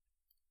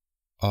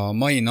A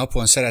mai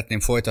napon szeretném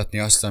folytatni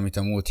azt, amit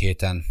a múlt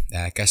héten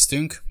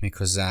elkezdtünk,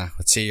 méghozzá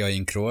a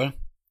céljainkról,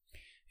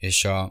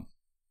 és a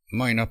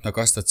mai napnak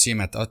azt a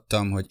címet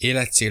adtam, hogy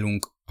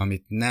életcélunk,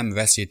 amit nem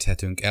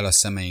veszíthetünk el a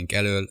szemeink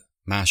elől,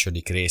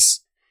 második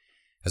rész.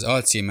 Az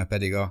alcíme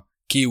pedig a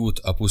kiút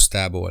a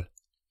pusztából.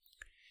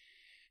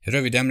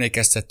 Rövid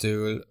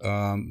emlékeztetőül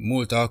a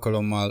múlt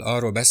alkalommal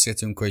arról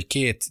beszéltünk, hogy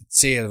két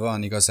cél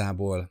van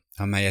igazából,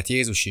 amelyet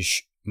Jézus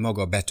is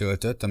maga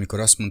betöltött, amikor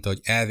azt mondta, hogy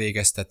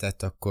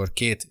elvégeztetett, akkor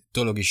két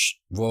dolog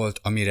is volt,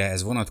 amire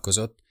ez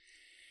vonatkozott,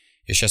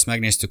 és ezt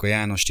megnéztük a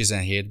János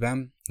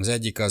 17-ben. Az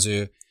egyik az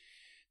ő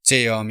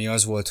célja, ami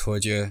az volt,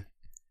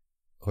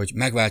 hogy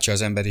megváltsa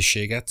az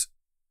emberiséget,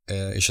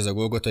 és az a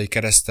Golgotai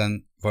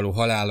kereszten való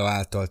halála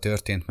által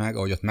történt meg,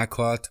 ahogy ott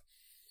meghalt,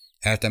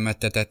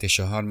 eltemettetett, és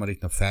a harmadik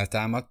nap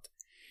feltámadt.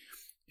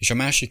 És a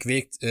másik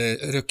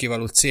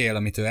örökkévaló cél,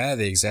 amit ő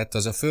elvégzett,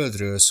 az a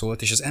földről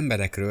szólt, és az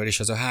emberekről, és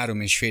az a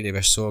 3,5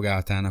 éves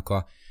szolgálatának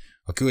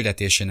a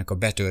küldetésének a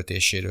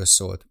betöltéséről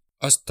szólt.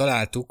 Azt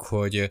találtuk,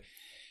 hogy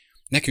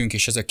nekünk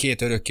is ez a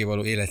két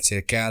örökkévaló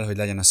életcél kell, hogy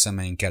legyen a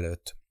szemeink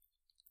előtt.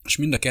 És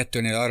mind a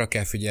kettőnél arra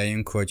kell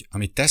figyeljünk, hogy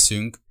amit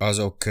teszünk,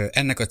 azok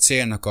ennek a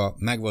célnak a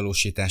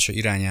megvalósítása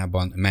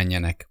irányában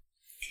menjenek.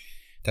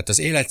 Tehát az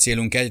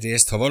életcélunk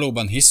egyrészt, ha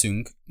valóban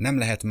hiszünk, nem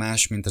lehet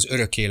más, mint az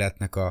örök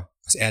életnek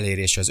az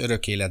elérése, az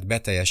örök élet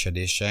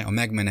beteljesedése, a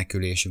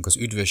megmenekülésünk, az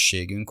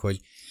üdvösségünk, hogy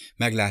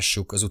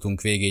meglássuk az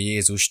utunk végén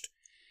Jézust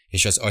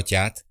és az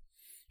Atyát,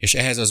 és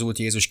ehhez az út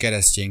Jézus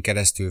keresztjén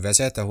keresztül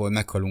vezet, ahol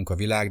meghalunk a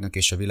világnak,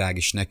 és a világ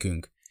is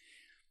nekünk.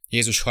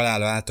 Jézus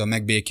halála által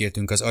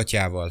megbékéltünk az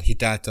Atyával,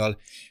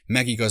 hitáltal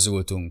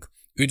megigazultunk,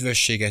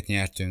 üdvösséget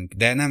nyertünk,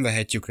 de nem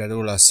vehetjük le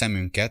róla a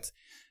szemünket,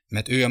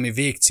 mert ő a mi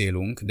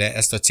végcélunk, de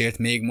ezt a célt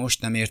még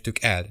most nem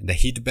értük el, de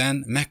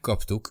hitben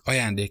megkaptuk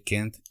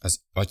ajándékként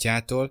az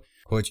Atyától,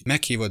 hogy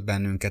meghívott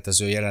bennünket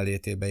az ő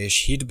jelenlétébe,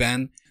 és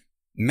hitben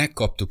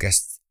megkaptuk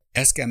ezt.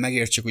 Ezt kell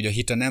megértsük, hogy a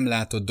hit a nem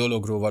látott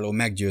dologról való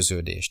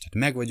meggyőződést.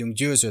 Tehát meg vagyunk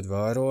győződve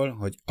arról,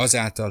 hogy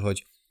azáltal,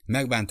 hogy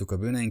megbántuk a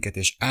bűneinket,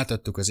 és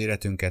átadtuk az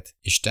életünket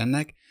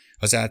Istennek,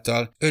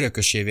 azáltal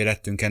örökösévé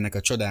lettünk ennek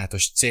a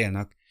csodálatos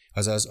célnak,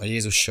 azaz a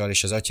Jézussal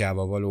és az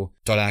Atyával való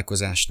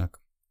találkozásnak.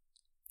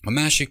 A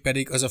másik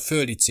pedig az a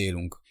földi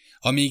célunk.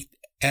 Amíg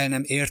el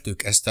nem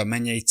értük ezt a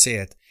mennyei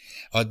célt,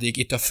 addig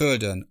itt a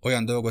földön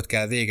olyan dolgot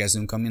kell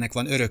végeznünk, aminek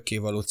van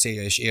örökkévaló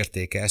célja és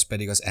értéke, ez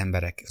pedig az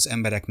emberek. Az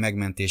emberek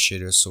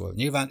megmentéséről szól.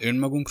 Nyilván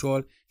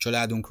önmagunkról,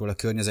 családunkról, a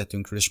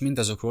környezetünkről és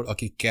mindazokról,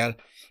 akikkel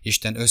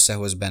Isten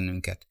összehoz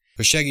bennünket.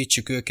 Hogy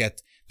segítsük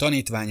őket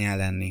tanítvánnyá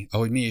lenni,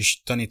 ahogy mi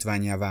is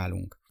tanítvánnyá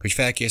válunk. Hogy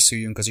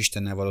felkészüljünk az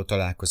Istennel való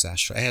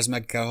találkozásra. Ehhez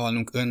meg kell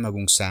halnunk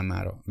önmagunk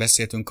számára.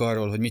 Beszéltünk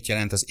arról, hogy mit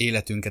jelent az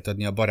életünket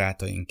adni a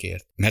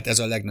barátainkért. Mert ez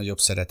a legnagyobb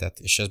szeretet.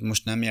 És ez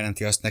most nem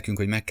jelenti azt nekünk,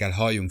 hogy meg kell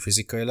halljunk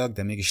fizikailag,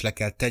 de mégis le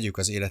kell tegyük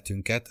az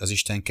életünket az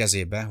Isten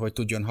kezébe, hogy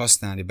tudjon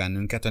használni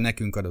bennünket a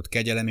nekünk adott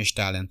kegyelem és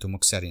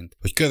talentumok szerint.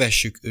 Hogy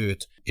kövessük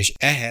őt, és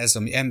ehhez a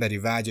mi emberi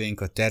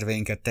vágyainkat,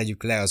 terveinket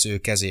tegyük le az ő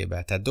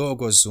kezébe. Tehát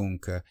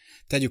dolgozzunk,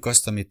 tegyük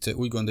azt, amit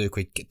úgy gondoljuk,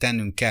 hogy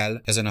tennünk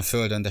kell ezen a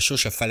földön, de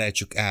sose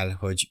felejtsük el,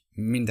 hogy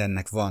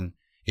mindennek van,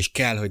 és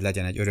kell, hogy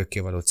legyen egy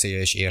örökkévaló célja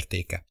és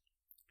értéke.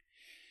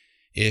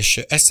 És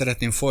ezt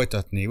szeretném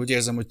folytatni. Úgy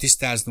érzem, hogy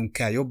tisztáznunk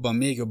kell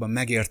még jobban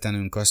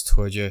megértenünk azt,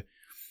 hogy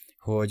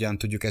hogyan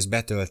tudjuk ezt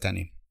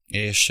betölteni.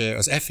 És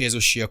az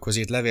Efézusiakhoz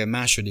írt levél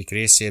második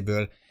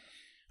részéből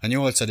a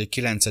 8.,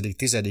 9.,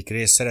 10.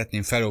 rész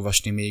szeretném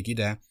felolvasni még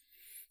ide,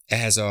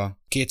 ehhez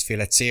a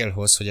kétféle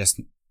célhoz, hogy ezt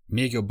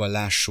még jobban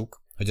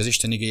lássuk, hogy az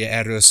Isten igéje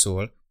erről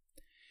szól.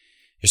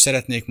 És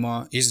szeretnék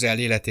ma Izrael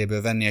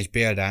életéből venni egy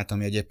példát,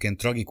 ami egyébként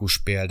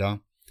tragikus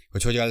példa,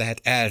 hogy hogyan lehet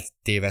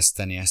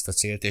eltéveszteni ezt a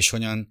célt, és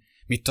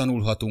mit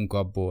tanulhatunk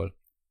abból,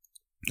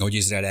 hogy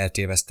Izrael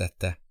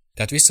eltévesztette.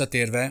 Tehát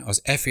visszatérve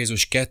az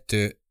Efézus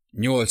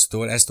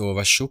 2:8-tól ezt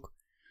olvassuk,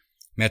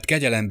 mert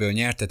kegyelemből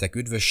nyertetek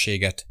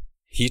üdvösséget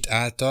hit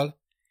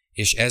által,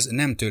 és ez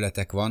nem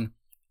tőletek van,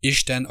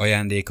 Isten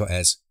ajándéka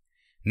ez.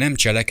 Nem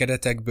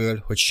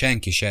cselekedetekből, hogy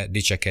senki se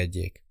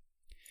dicsekedjék.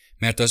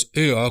 Mert az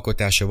ő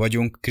alkotása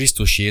vagyunk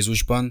Krisztus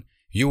Jézusban,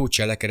 jó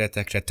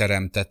cselekedetekre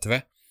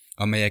teremtetve,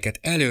 amelyeket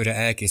előre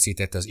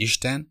elkészített az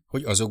Isten,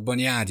 hogy azokban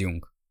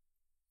járjunk.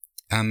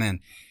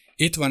 Ámen.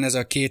 Itt van ez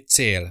a két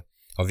cél.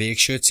 A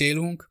végső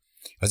célunk,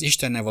 az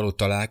Istennel való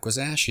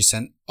találkozás,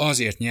 hiszen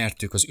azért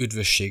nyertük az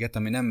üdvösséget,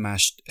 ami nem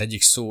más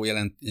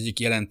egyik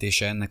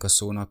jelentése ennek a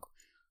szónak,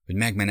 hogy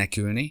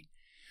megmenekülni.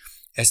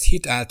 Ezt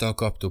hit által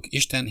kaptuk.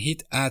 Isten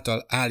hit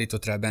által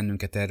állított rá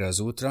bennünket erre az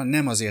útra,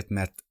 nem azért,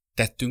 mert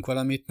tettünk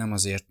valamit, nem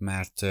azért,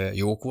 mert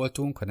jók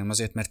voltunk, hanem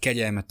azért, mert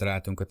kegyelmet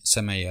találtunk a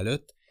szemei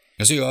előtt.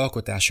 Az ő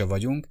alkotása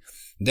vagyunk,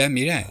 de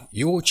mire?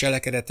 Jó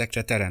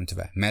cselekedetekre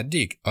teremtve.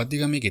 Meddig?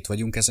 Addig, amíg itt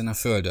vagyunk ezen a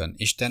földön.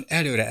 Isten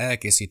előre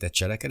elkészített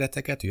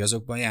cselekedeteket, hogy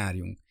azokban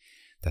járjunk.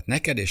 Tehát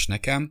neked és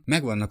nekem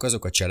megvannak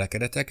azok a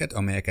cselekedeteket,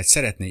 amelyeket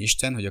szeretné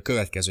Isten, hogy a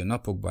következő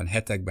napokban,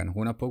 hetekben,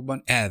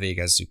 hónapokban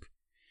elvégezzük.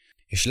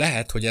 És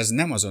lehet, hogy ez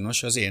nem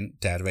azonos az én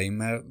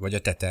terveimmel, vagy a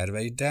te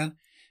terveiddel,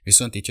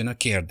 viszont itt jön a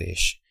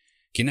kérdés.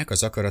 Kinek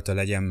az akarata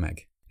legyen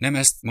meg? Nem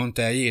ezt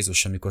mondta el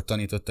Jézus, amikor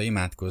tanította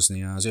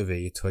imádkozni az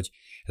övéit, hogy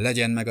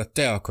legyen meg a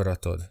te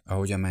akaratod,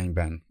 ahogy a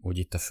mennyben, úgy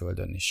itt a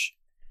földön is.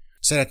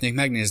 Szeretnék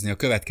megnézni a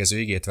következő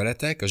igét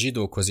veletek, a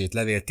Zsidókhoz írt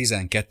levél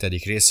 12.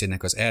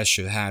 részének az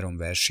első 3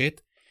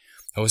 versét,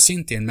 ahol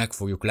szintén meg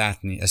fogjuk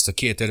látni ezt a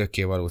 2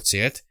 örökkévaló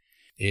célt,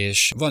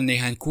 és van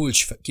néhány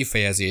kulcs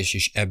kifejezés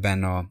is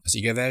ebben az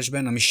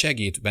igeversben, ami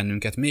segít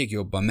bennünket még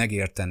jobban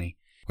megérteni,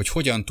 hogy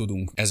hogyan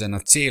tudunk ezen a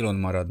célon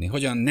maradni,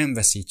 hogyan nem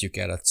veszítjük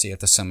el a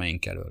célt a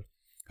szemeink elől.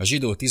 A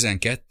Zsidó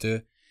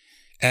 12.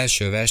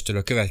 első verstől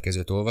a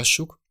következőt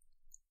olvassuk.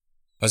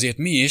 Azért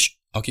mi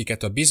is,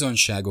 akiket a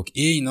bizonyságok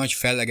éj nagy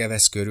fellege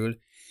vesz körül,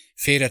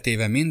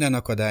 félretéve minden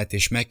akadályt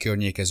és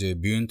megkörnyékező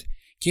bűnt,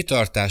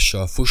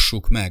 kitartással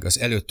fussuk meg az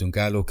előttünk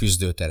álló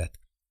küzdőteret.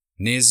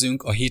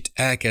 Nézzünk a hit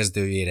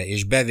elkezdőjére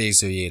és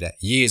bevégzőjére,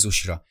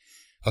 Jézusra,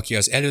 aki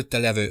az előtte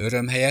levő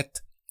öröm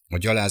helyett, a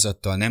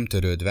gyalázattal nem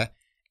törődve,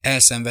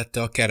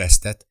 elszenvedte a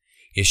keresztet,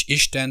 és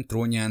Isten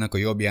trónjának a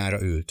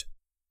jobbjára ült.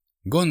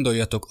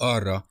 Gondoljatok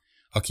arra,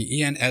 aki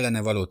ilyen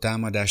ellene való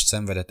támadást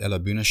szenvedett el a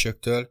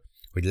bűnösöktől,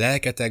 hogy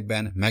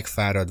lelketekben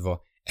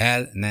megfáradva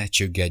el ne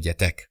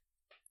csüggedjetek.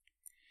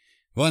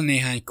 Van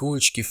néhány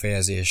kulcs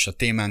kifejezés a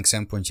témánk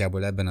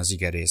szempontjából ebben az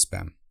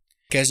igerészben.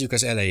 Kezdjük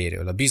az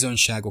elejéről, a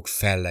bizonyságok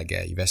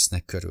fellegei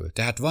vesznek körül.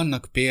 Tehát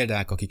vannak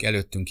példák, akik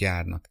előttünk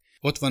járnak.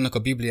 Ott vannak a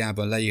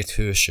Bibliában leírt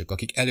hősök,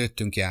 akik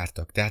előttünk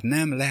jártak. Tehát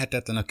nem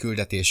lehetetlen a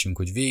küldetésünk,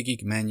 hogy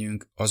végig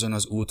menjünk azon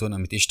az úton,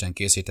 amit Isten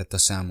készített a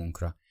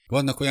számunkra.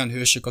 Vannak olyan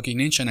hősök, akik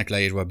nincsenek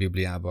leírva a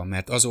Bibliában,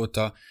 mert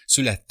azóta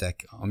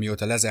születtek,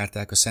 amióta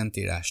lezárták a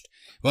Szentírást.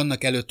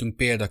 Vannak előttünk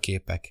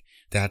példaképek,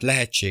 tehát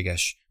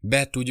lehetséges,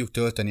 be tudjuk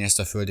tölteni ezt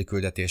a földi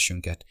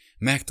küldetésünket,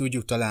 meg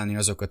tudjuk találni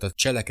azokat a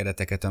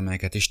cselekedeteket,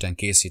 amelyeket Isten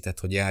készített,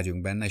 hogy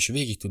járjunk benne, és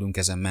végig tudunk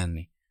ezen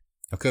menni.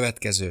 A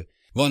következő,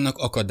 vannak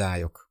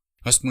akadályok.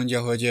 Azt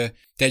mondja, hogy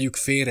tegyük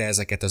félre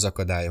ezeket az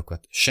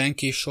akadályokat.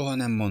 Senki soha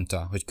nem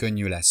mondta, hogy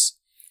könnyű lesz.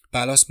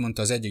 Pál azt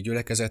mondta az egyik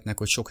gyülekezetnek,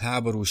 hogy sok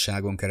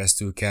háborúságon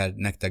keresztül kell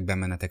nektek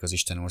bemennetek az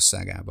Isten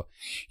országába.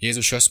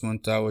 Jézus azt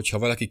mondta, hogy ha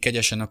valaki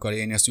kegyesen akar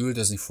élni, azt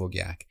üldözni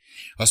fogják.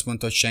 Azt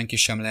mondta, hogy senki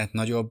sem lehet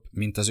nagyobb,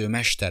 mint az ő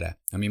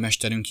mestere, a mi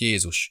mesterünk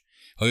Jézus.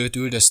 Ha őt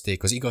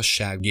üldözték az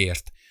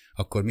igazságért,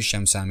 akkor mi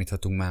sem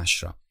számíthatunk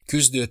másra.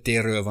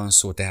 Küzdőtérről van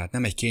szó, tehát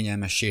nem egy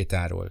kényelmes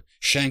sétáról.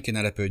 Senki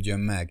ne lepődjön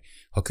meg,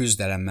 ha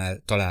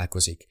küzdelemmel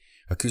találkozik,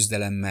 ha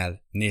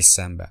küzdelemmel néz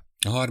szembe.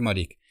 A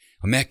harmadik,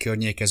 a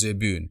megkörnyékező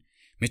bűn.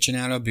 Mit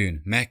csinál a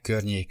bűn?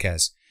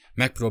 Megkörnyékez,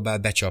 megpróbál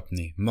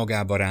becsapni,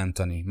 magába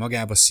rántani,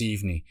 magába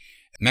szívni,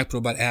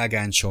 megpróbál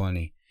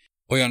elgáncsolni.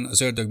 Olyan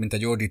az ördög, mint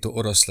egy ordító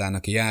oroszlán,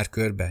 aki jár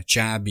körbe,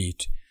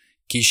 csábít,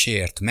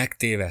 kísért,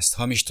 megtéveszt,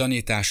 hamis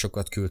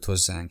tanításokat küld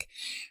hozzánk.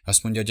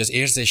 Azt mondja, hogy az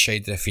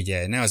érzéseidre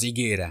figyelj, ne az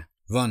igére.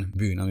 Van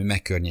bűn, ami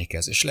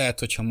megkörnyékez, és lehet,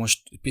 hogyha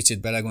most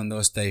picit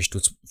belegondolsz, te is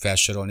tudsz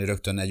felsorolni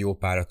rögtön egy jó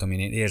párat,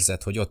 amin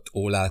érzed, hogy ott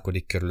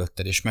ólálkodik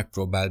körülötted, és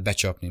megpróbál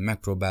becsapni,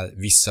 megpróbál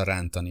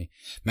visszarántani,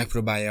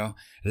 megpróbálja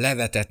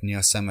levetetni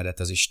a szemedet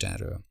az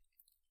Istenről.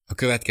 A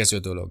következő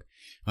dolog,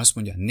 azt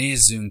mondja,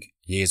 nézzünk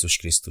Jézus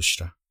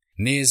Krisztusra.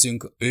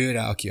 Nézzünk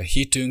őre, aki a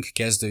hitünk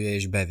kezdője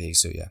és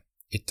bevégzője.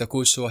 Itt a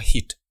kulcs szó a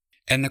hit.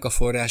 Ennek a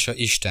forrása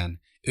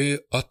Isten.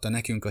 Ő adta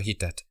nekünk a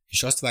hitet,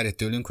 és azt várja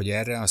tőlünk, hogy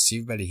erre a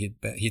szívbeli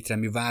hitre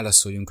mi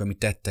válaszoljunk a mi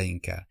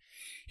tetteinkkel.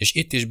 És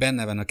itt is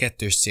benne van a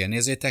kettős cél,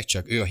 nézzétek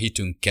csak, ő a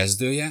hitünk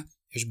kezdője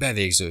és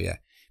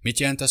bevégzője. Mit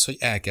jelent az, hogy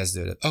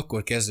elkezdődött?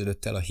 Akkor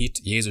kezdődött el a hit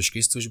Jézus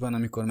Krisztusban,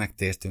 amikor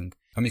megtértünk,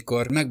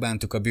 amikor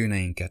megbántuk a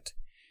bűneinket.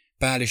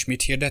 Pál is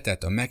mit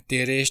hirdetett? A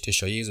megtérést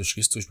és a Jézus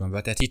Krisztusban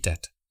vetett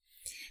hitet.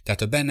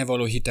 Tehát a benne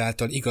való hit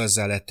által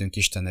igazzá lettünk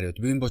Isten előtt,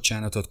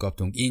 bűnbocsánatot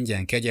kaptunk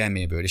ingyen,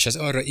 kegyelméből, és ez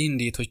arra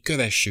indít, hogy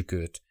kövessük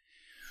őt.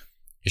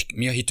 És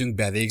mi a hitünk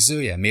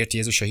bevégzője? Miért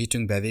Jézus a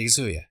hitünk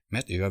bevégzője?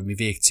 Mert ő a mi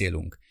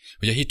végcélunk.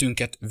 Hogy a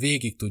hitünket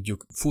végig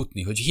tudjuk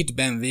futni, hogy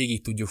hitben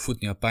végig tudjuk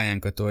futni a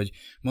pályánkat, hogy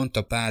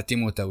mondta Pál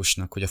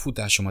Timóteusnak, hogy a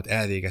futásomat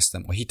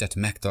elvégeztem, a hitet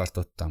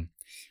megtartottam.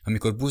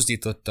 Amikor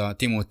buzdította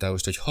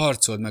Timóteust, hogy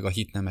harcold meg a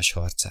hit nemes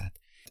harcát.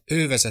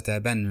 Ő vezet el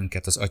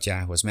bennünket az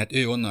Atyához, mert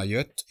ő onnan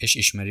jött, és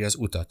ismeri az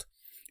utat.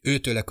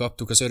 Őtőle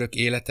kaptuk az örök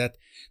életet,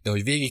 de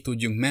hogy végig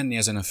tudjunk menni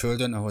ezen a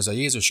földön, ahhoz a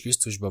Jézus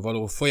Krisztusba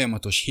való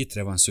folyamatos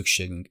hitre van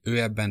szükségünk.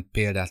 Ő ebben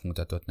példát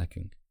mutatott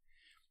nekünk.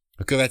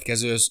 A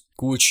következő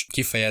kulcs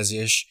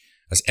kifejezés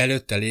az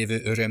előtte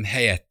lévő öröm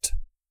helyett.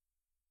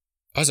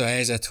 Az a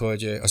helyzet,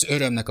 hogy az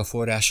örömnek a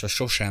forrása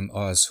sosem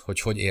az,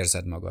 hogy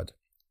érzed magad.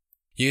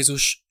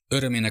 Jézus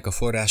örömének a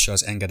forrása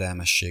az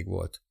engedelmesség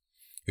volt.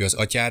 Ő az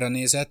Atyára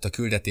nézett, a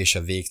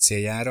küldetése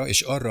végcéljára,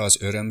 és arra az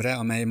örömre,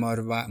 amely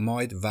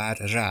majd vár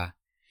rá.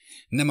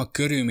 Nem a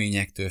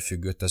körülményektől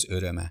függött az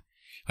öröme,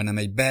 hanem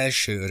egy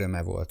belső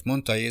öröme volt.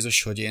 Mondta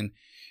Jézus,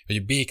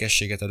 hogy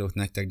békességet adok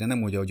nektek, de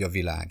nem úgy, ahogy a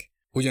világ.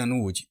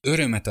 Ugyanúgy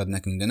örömet ad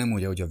nekünk, de nem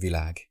úgy, ahogy a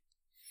világ.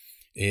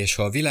 És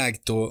ha a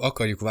világtól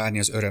akarjuk várni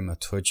az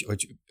örömöt, hogy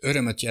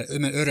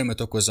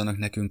örömöt okozzanak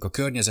nekünk a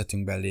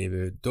környezetünkben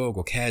lévő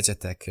dolgok,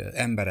 helyzetek,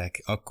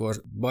 emberek,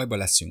 akkor bajba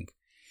leszünk.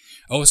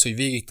 Ahhoz, hogy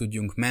végig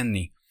tudjunk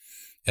menni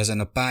ezen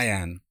a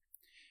pályán,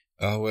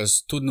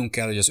 ahhoz tudnunk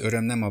kell, hogy az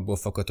öröm nem abból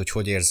fakad,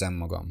 hogy érzem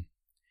magam.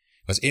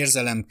 Az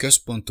érzelem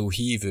központú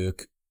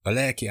hívők a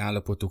lelki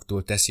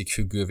állapotuktól teszik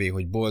függővé,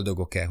 hogy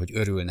boldogok-e, hogy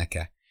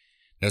örülnek-e.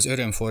 De az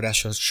öröm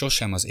forrása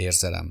sosem az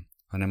érzelem,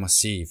 hanem a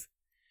szív.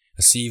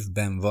 A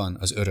szívben van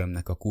az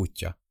örömnek a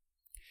kútja.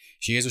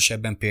 És Jézus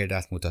ebben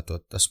példát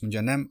mutatott. Azt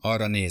mondja, nem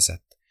arra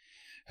nézett,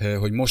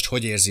 hogy most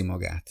hogy érzi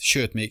magát.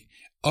 Sőt, még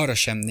arra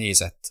sem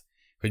nézett,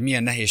 hogy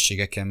milyen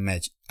nehézségeken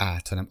megy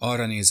át, hanem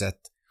arra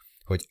nézett,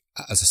 hogy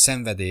az a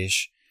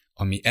szenvedés,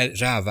 ami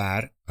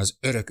rávár, az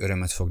örök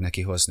örömet fog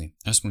neki hozni.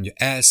 Azt mondja,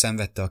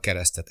 elszenvedte a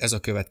keresztet. Ez a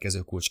következő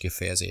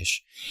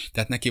kulcskifejezés.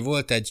 Tehát neki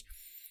volt egy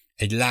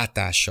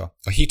látása.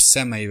 A hit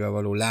szemeivel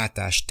való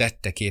látás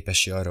tette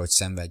képessé arra, hogy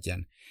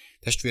szenvedjen.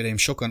 Testvéreim,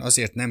 sokan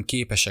azért nem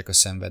képesek a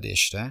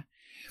szenvedésre,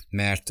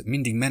 mert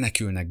mindig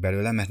menekülnek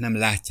belőle, mert nem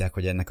látják,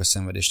 hogy ennek a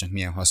szenvedésnek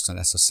milyen haszna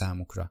lesz a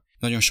számukra.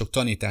 Nagyon sok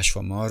tanítás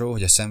van arról,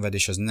 hogy a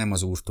szenvedés az nem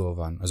az Úrtól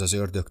van, az az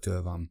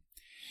ördögtől van.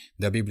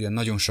 De a Biblia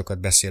nagyon sokat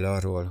beszél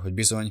arról, hogy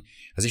bizony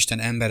az Isten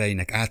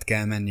embereinek át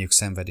kell menniük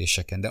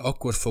szenvedéseken, de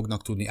akkor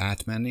fognak tudni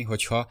átmenni,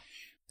 hogyha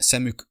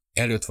szemük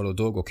előtt való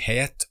dolgok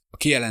helyett a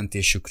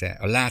kijelentésükre,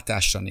 a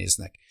látásra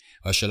néznek,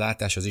 és a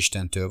látás az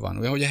Istentől van.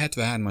 Olyan, hogy a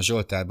 73-as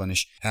Zsoltárban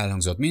is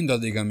elhangzott,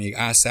 mindaddig, amíg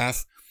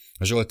Ászáf,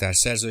 a Zsoltár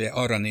szerzője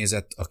arra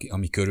nézett,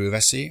 ami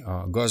körülveszi,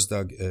 a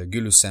gazdag,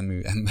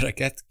 gülüszemű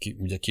embereket,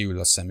 ugye kiül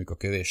a szemük a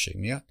kövérség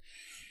miatt,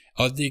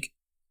 addig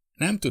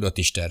nem tudott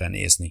Istenre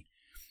nézni.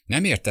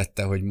 Nem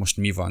értette, hogy most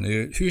mi van.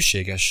 Ő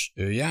hűséges,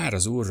 ő jár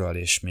az Úrral,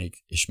 és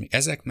még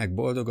ezek meg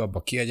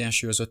boldogabbak,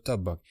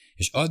 kiegyensúlyozottabbak.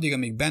 És addig,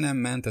 amíg be nem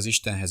ment az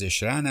Istenhez,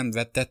 és rá nem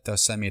vettette a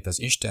szemét az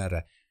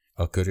Istenre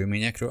a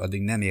körülményekről,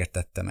 addig nem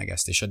értette meg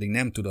ezt, és addig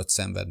nem tudott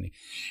szenvedni.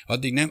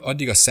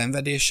 Addig a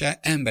szenvedése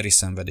emberi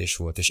szenvedés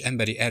volt, és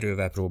emberi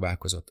erővel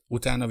próbálkozott.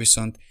 Utána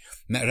viszont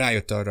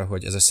rájött arra,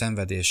 hogy ez a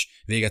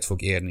szenvedés véget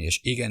fog érni, és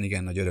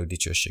igen nagy örök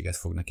dicsőséget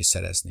fog neki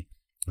szerezni.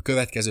 A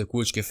következő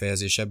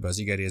kulcskifejezés ebbe az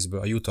igerészből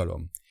a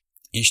jutalom.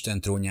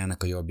 Isten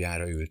trónjának a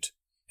jobbjára ült.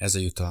 Ez a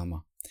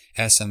jutalma.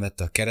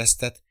 Elszenvedte a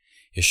keresztet,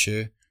 és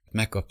ő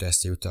megkapta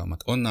ezt a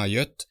jutalmat. Onnan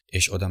jött,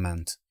 és oda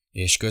ment.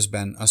 És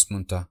közben azt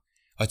mondta,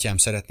 Atyám,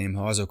 szeretném,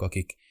 ha azok,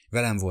 akik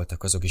velem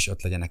voltak, azok is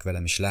ott legyenek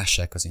velem, és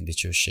lássák az én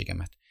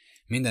dicsőségemet.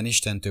 Minden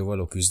Istentől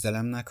való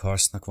küzdelemnek,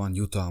 harcnak van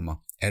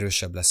jutalma.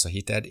 Erősebb lesz a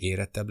hited,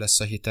 érettebb lesz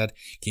a hited,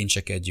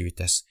 kincseket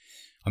gyűjtesz.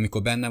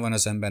 Amikor benne van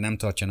az ember, nem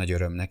tartja nagy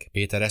örömnek.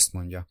 Péter ezt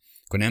mondja.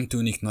 Akkor nem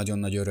tűnik nagyon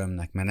nagy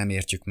örömnek, mert nem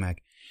értjük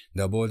meg.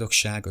 De a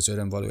boldogság, az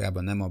öröm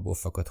valójában nem abból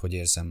fakad, hogy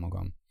érzem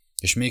magam.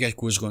 És még egy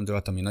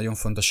kulcsgondolat, ami nagyon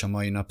fontos a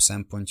mai nap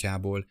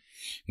szempontjából.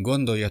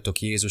 Gondoljatok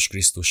Jézus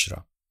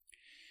Krisztusra.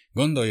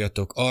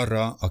 Gondoljatok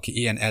arra, aki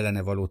ilyen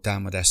ellene való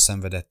támadást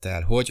szenvedett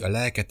el, hogy a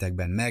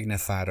lelketekben meg ne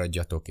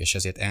fáradjatok, és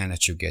ezért el ne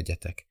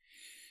csüggedjetek.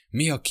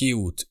 Mi a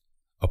kiút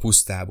a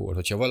pusztából,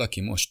 hogyha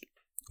valaki most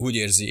úgy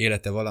érzi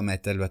élete valamely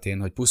területén,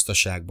 hogy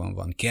pusztaságban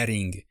van,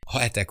 kering,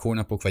 hetek,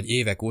 hónapok vagy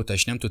évek óta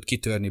is nem tud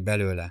kitörni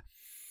belőle.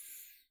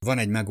 Van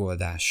egy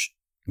megoldás.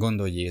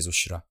 Gondolj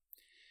Jézusra.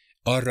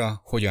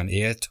 Arra, hogyan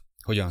élt,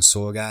 hogyan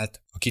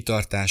szolgált, a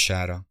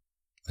kitartására,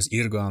 az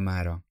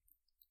irgalmára,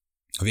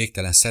 a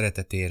végtelen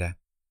szeretetére,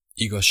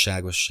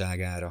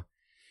 igazságosságára,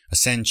 a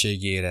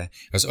szentségére,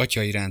 az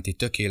Atya iránti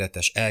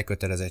tökéletes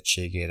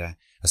elkötelezettségére,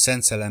 a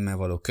Szent Szellemmel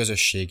való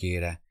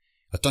közösségére,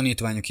 a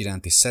tanítványok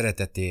iránti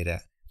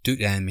szeretetére,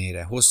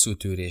 türelmére, hosszú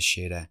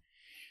tűrésére,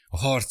 a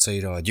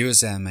harcaira, a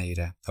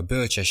győzelmeire, a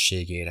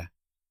bölcsességére.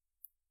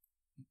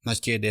 Nagy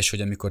kérdés,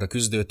 hogy amikor a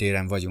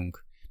küzdőtéren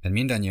vagyunk, mert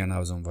mindannyian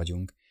azon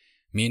vagyunk,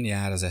 min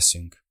jár az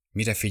eszünk,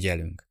 mire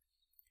figyelünk.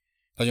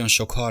 Nagyon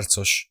sok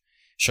harcos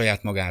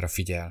saját magára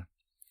figyel,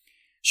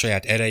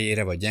 saját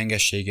erejére vagy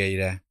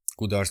gyengeségeire,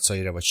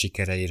 kudarcaira vagy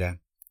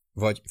sikereire,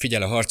 vagy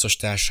figyel a harcos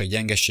társai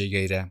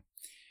gyengeségeire,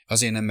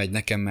 azért nem megy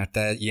nekem, mert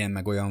te ilyen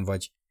meg olyan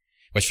vagy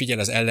figyel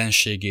az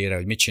ellenségére,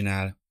 hogy mit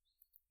csinál,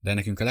 de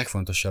nekünk a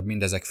legfontosabb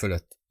mindezek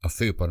fölött a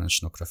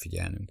főparancsnokra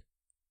figyelnünk.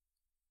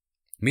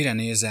 Mire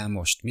nézel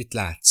most? Mit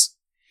látsz?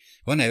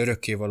 Van-e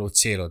örökkévaló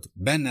célod?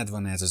 Benned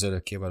van-e ez az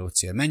örökkévaló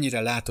cél?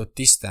 Mennyire látod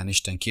tisztán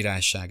Isten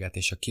királyságát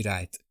és a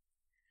királyt?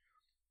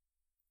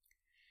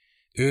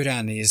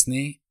 Őrá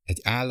nézni egy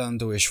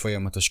állandó és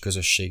folyamatos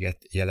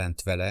közösséget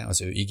jelent vele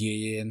az ő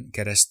igéjén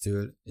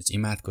keresztül, az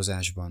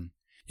imádkozásban.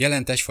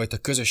 Jelent egyfajta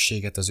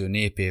közösséget az ő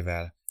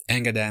népével,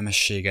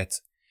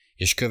 engedelmességet,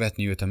 és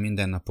követni őt a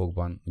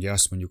mindennapokban, ugye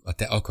azt mondjuk, a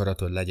te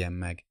akaratod legyen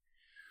meg.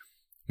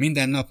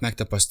 Minden nap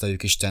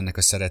megtapasztaljuk Istennek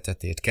a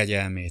szeretetét,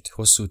 kegyelmét,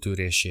 hosszú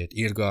tűrését,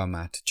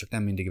 irgalmát, csak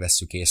nem mindig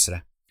vesszük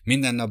észre.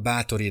 Minden nap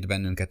bátorít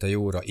bennünket a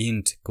jóra,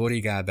 int,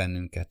 korrigál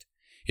bennünket,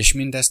 és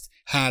mindezt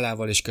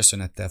hálával és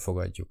köszönettel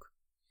fogadjuk.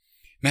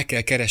 Meg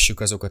kell keressük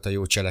azokat a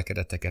jó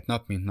cselekedeteket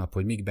nap mint nap,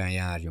 hogy mikben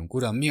járjunk.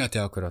 Uram, mi a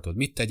te akaratod?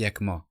 Mit tegyek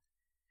ma?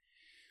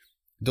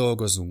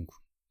 Dolgozunk,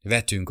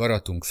 vetünk,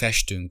 aratunk,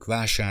 festünk,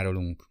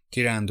 vásárolunk,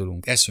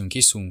 kirándulunk, eszünk,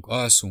 iszunk,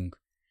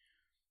 alszunk,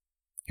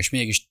 és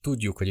mégis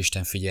tudjuk, hogy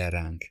Isten figyel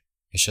ránk,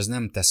 és ez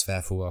nem tesz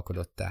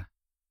felfúvalkodottá.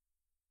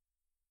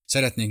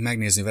 Szeretnénk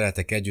megnézni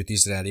veletek együtt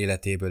Izrael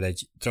életéből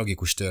egy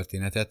tragikus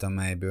történetet,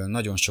 amelyből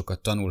nagyon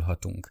sokat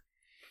tanulhatunk.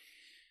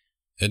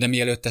 De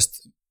mielőtt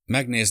ezt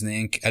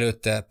megnéznénk,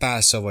 előtte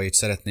Pál szavait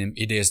szeretném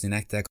idézni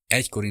nektek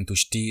 1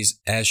 Korintus 10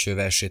 első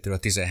versétől a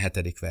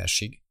 17.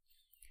 versig,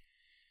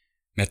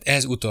 mert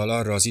ez utal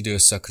arra az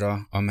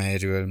időszakra,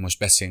 amelyről most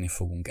beszélni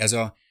fogunk. Ez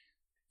az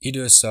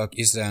időszak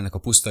Izraelnek a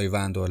pusztai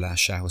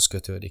vándorlásához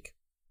kötődik.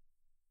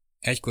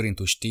 1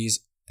 Korintus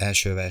 10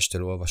 első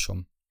verstől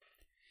olvasom.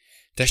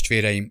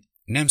 Testvéreim,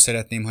 nem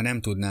szeretném, ha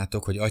nem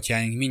tudnátok, hogy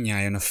atyáink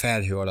mindnyájan a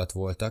felhő alatt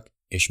voltak,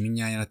 és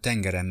mindnyájan a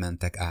tengeren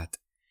mentek át.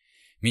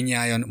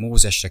 Mindnyájan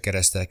Mózesre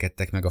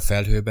keresztelkedtek meg a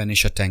felhőben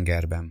és a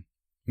tengerben.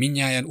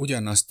 Mindnyájan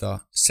ugyanazt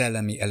a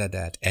szellemi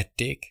eledelt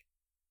ették,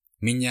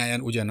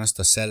 mindnyájan ugyanazt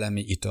a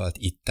szellemi italt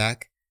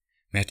itták,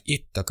 mert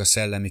ittak a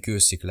szellemi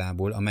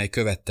kősziklából, amely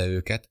követte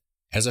őket,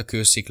 ez a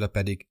kőszikla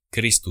pedig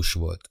Krisztus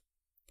volt.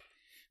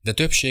 De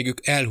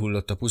többségük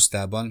elhullott a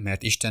pusztában,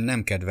 mert Isten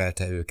nem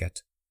kedvelte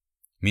őket.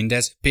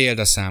 Mindez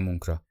példa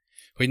számunkra,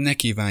 hogy ne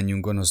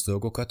kívánjunk gonosz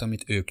dolgokat,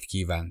 amit ők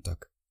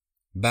kívántak.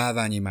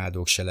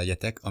 Bálványimádók se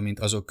legyetek, amint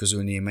azok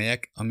közül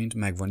némelyek, amint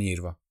meg van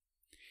írva.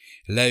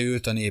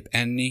 Leült a nép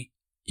enni,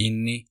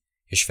 inni,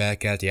 és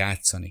felkelt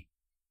játszani.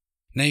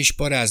 Ne is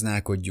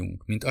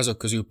paráználkodjunk, mint azok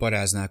közül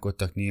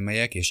paráználkodtak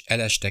némelyek, és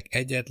elestek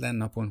egyetlen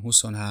napon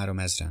 23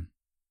 000.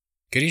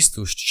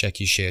 Krisztust se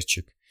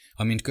kísértsük,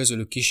 amint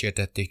közülük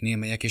kísértették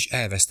némelyek, és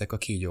elvesztek a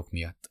kígyók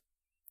miatt.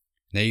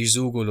 Ne is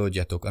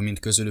zúgolódjatok, amint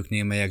közülük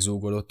némelyek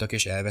zúgolódtak,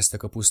 és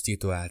elvesztek a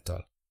pusztító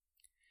által.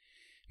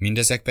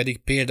 Mindezek pedig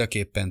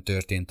példaképpen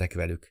történtek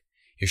velük,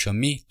 és a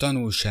mi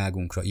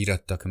tanulságunkra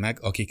irattak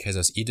meg, akikhez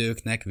az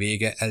időknek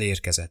vége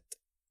elérkezett.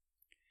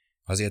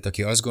 Azért,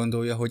 aki azt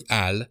gondolja, hogy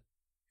áll,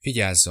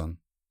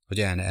 vigyázzon, hogy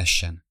el ne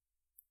essen.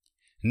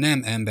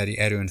 Nem emberi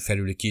erőn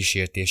felüli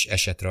kísértés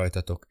esett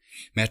rajtatok,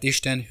 mert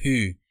Isten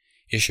hű,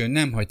 és ő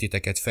nem hagy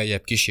titeket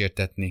feljebb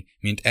kísértetni,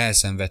 mint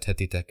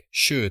elszenvedhetitek,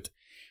 sőt,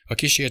 a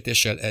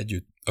kísértéssel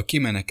együtt a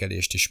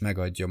kimenekelést is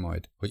megadja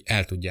majd, hogy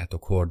el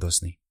tudjátok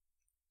hordozni.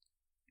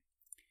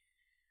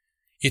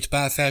 Itt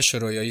Pál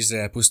felsorolja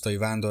Izrael pusztai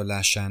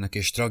vándorlásának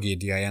és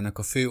tragédiájának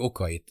a fő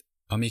okait,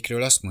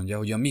 amikről azt mondja,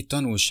 hogy a mi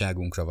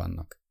tanulságunkra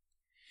vannak.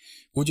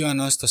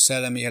 Ugyanazt a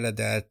szellemi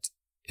eledelt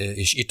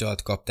és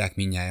italt kapták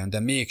mindnyájan, de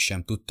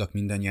mégsem tudtak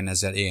mindannyian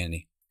ezzel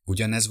élni.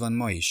 Ugyanez van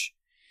ma is.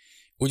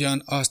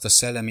 Ugyanazt a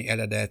szellemi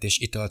eledelt és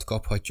italt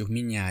kaphatjuk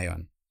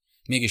mindnyájan.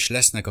 Mégis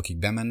lesznek, akik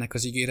bemennek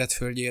az ígéret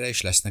földjére,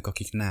 és lesznek,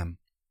 akik nem.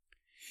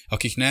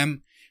 Akik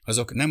nem,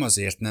 azok nem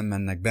azért nem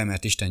mennek be,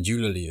 mert Isten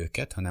gyűlöli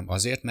őket, hanem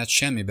azért, mert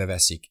semmibe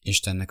veszik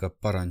Istennek a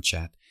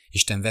parancsát,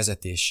 Isten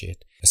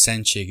vezetését, a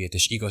szentségét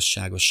és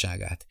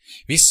igazságosságát.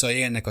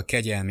 Visszaélnek a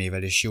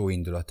kegyelmével és jó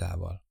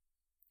indulatával.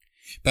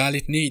 Pál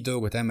itt 4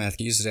 dolgot emelt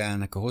ki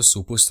Izraelnek a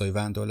hosszú pusztai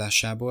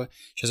vándorlásából,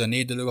 és ez a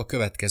 4 dolog a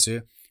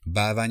következő: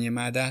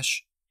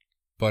 bálványimádás,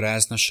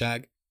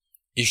 paráznaság,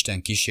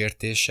 Isten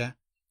kísértése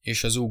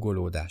és az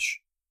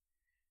zúgolódás.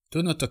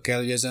 Tudnotok kell,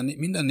 hogy ez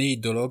mind a 4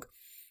 dolog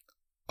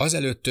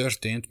azelőtt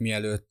történt,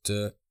 mielőtt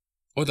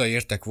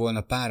odaértek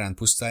volna Párán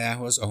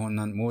pusztájához,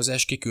 ahonnan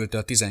Mózes kiküldte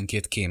a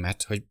 12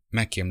 kémet, hogy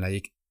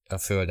megkémleljék a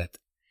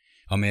földet,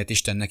 amelyet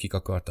Isten nekik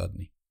akart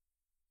adni.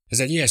 Ez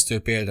egy ijesztő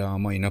példa a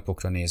mai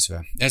napokra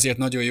nézve. Ezért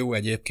nagyon jó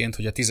egyébként,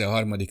 hogy a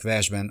 13.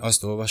 versben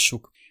azt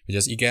olvassuk, hogy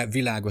az ige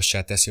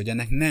világossá teszi, hogy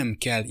ennek nem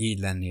kell így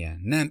lennie.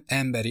 Nem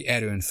emberi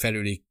erőn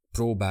felüli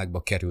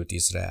próbákba került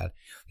Izrael.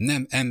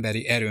 Nem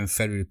emberi erőn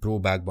felüli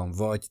próbákban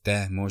vagy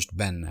te most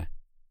benne.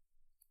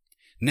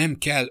 Nem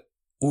kell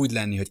úgy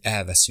lenni, hogy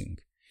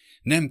elveszünk.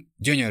 Nem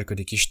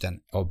gyönyörködik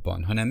Isten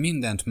abban, hanem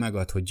mindent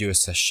megad, hogy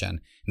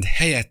győzhessen. De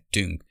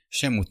helyettünk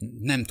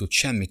nem tud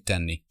semmit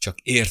tenni, csak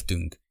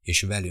értünk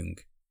és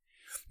velünk.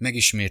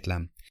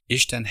 Megismétlem,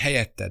 Isten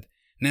helyetted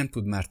nem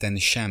tud már tenni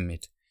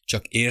semmit,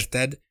 csak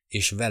érted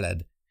és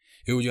veled.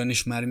 Ő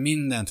ugyanis már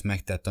mindent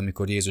megtett,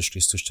 amikor Jézus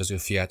Krisztust, az ő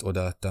fiát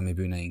odaadta a mi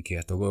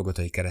bűneinkért a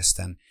Golgotai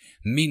kereszten.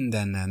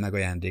 Mindennel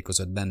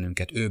megajándékozott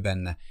bennünket ő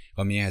benne,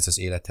 ami ehhez az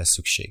élethez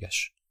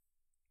szükséges.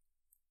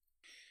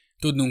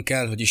 Tudnunk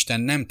kell, hogy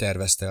Isten nem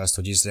tervezte azt,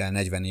 hogy Izrael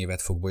 40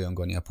 évet fog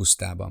bolyongani a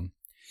pusztában.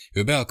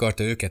 Ő be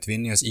akarta őket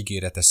vinni az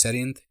ígérete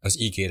szerint, az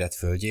ígéret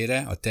földjére,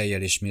 a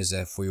tejjel és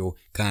mézzel folyó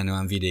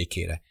Kánaán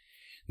vidékére.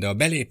 De a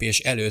belépés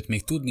előtt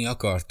még tudni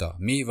akarta,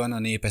 mi van a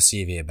népe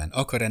szívében,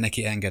 akar-e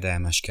neki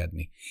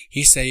engedelmeskedni.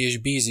 Hisze és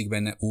bízik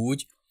benne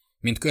úgy,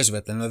 mint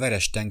közvetlenül a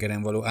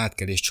Veres-tengeren való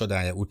átkelés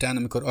csodája után,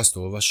 amikor azt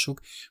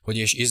olvassuk, hogy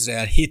és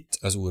Izrael hitt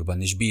az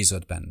Úrban és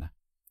bízott benne.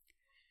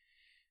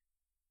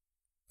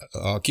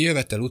 A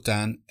kijövetel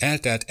után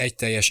eltelt egy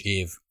teljes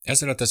év.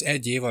 Ez alatt az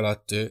 1 év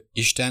alatt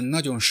Isten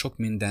nagyon sok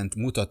mindent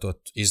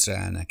mutatott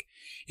Izraelnek.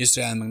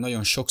 Izrael meg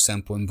nagyon sok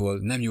szempontból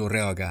nem jól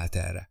reagált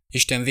erre.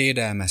 Isten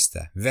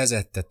védelmezte,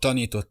 vezette,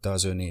 tanította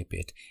az ő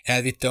népét.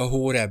 Elvitte a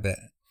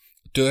Hórebbe,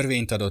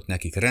 törvényt adott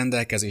nekik,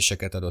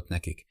 rendelkezéseket adott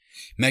nekik.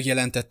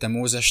 Megjelentette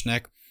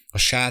Mózesnek a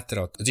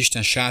sátrat, az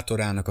Isten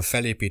sátorának a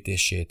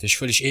felépítését, és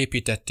föl is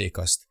építették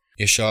azt.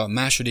 És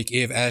a 2.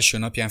 év első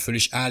napján föl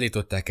is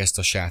állították ezt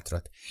a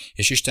sátrat.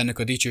 És Istennek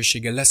a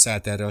dicsősége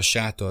leszállt erre a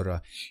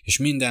sátorra, és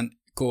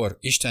mindenkor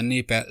Isten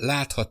népe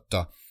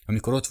láthatta,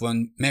 amikor ott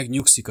van,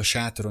 megnyugszik a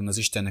sátoron az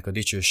Istennek a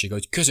dicsősége,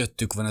 hogy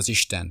közöttük van az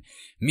Isten.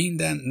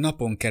 Minden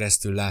napon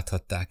keresztül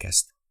láthatták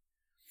ezt.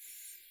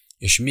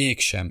 És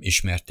mégsem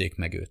ismerték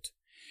meg őt.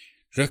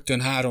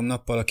 Rögtön 3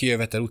 nappal a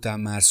kijövetel után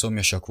már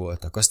szomjasak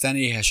voltak, aztán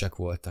éhesek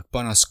voltak,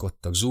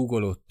 panaszkodtak,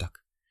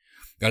 zúgolódtak.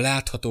 A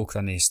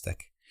láthatókra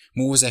néztek.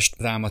 Mózest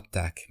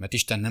támadták, mert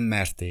Isten nem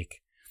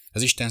merték.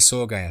 Az Isten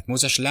szolgáját.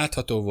 Mózes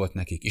látható volt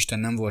nekik, Isten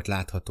nem volt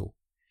látható.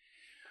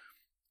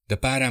 De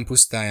Párán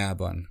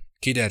pusztájában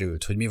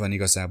kiderült, hogy mi van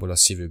igazából a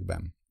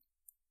szívükben.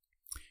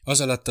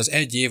 Az alatt az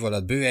 1 év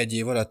alatt, bő 1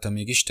 év alatt,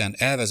 amíg Isten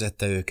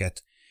elvezette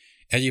őket,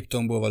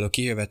 Egyiptomból való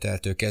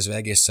kijöveteltől kezdve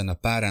egészen a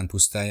Párán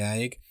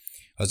pusztájáig,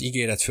 az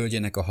ígéret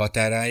földjének a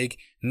határáig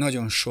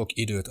nagyon sok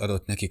időt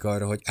adott nekik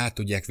arra, hogy át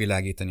tudják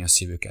világítani a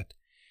szívüket.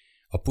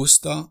 A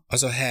puszta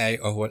az a hely,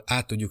 ahol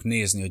át tudjuk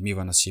nézni, hogy mi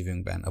van a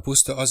szívünkben. A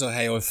puszta az a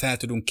hely, ahol fel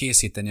tudunk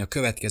készíteni a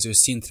következő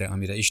szintre,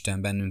 amire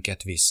Isten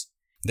bennünket visz.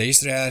 De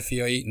Izrael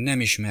fiai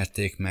nem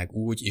ismerték meg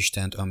úgy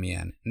Istent,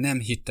 amilyen. Nem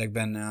hittek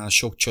benne a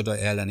sok csoda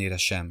ellenére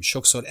sem.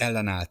 Sokszor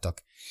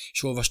ellenálltak.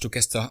 És olvastuk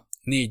ezt a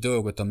 4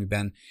 dolgot,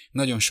 amiben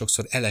nagyon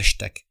sokszor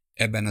elestek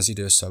ebben az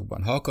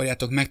időszakban. Ha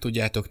akarjátok, meg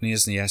tudjátok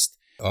nézni ezt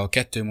a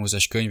 2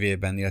 Mózes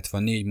könyvében, illetve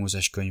a 4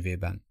 Mózes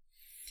könyvében,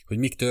 hogy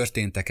mik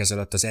történtek ez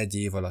alatt az 1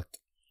 év alatt.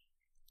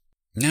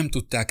 Nem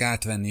tudták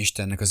átvenni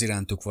Istennek az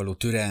irántuk való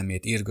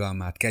türelmét,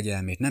 irgalmát,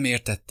 kegyelmét, nem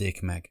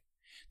értették meg.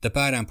 De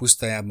Párán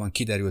pusztájában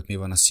kiderült, mi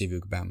van a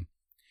szívükben.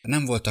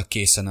 Nem voltak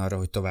készen arra,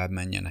 hogy tovább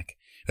menjenek.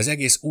 Az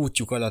egész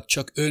útjuk alatt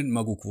csak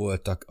önmaguk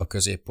voltak a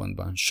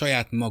középpontban,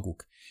 saját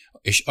maguk,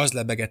 és az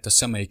lebegett a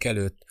szemeik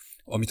előtt,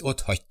 amit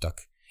ott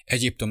hagytak.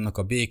 Egyiptomnak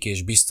a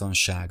békés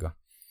biztonsága,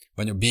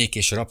 vagy a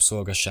békés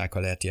rabszolgasság, ha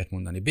lehet ilyet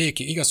mondani.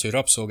 Igaz, hogy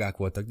rabszolgák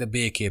voltak, de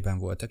békében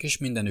voltak, és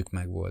mindenük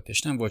megvolt,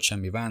 és nem volt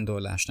semmi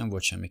vándorlás, nem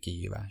volt semmi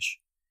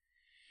kihívás.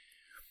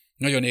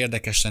 Nagyon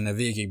érdekes lenne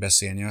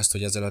végigbeszélni azt,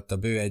 hogy ez alatt a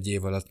bő 1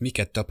 év alatt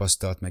miket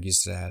tapasztalt meg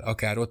Izrael,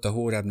 akár ott a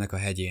Hórebnek a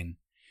hegyén,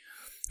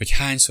 hogy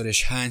hányszor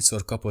és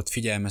hányszor kapott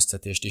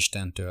figyelmeztetést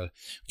Istentől,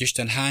 hogy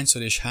Isten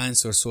hányszor és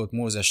hányszor szólt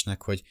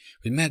Mózesnek, hogy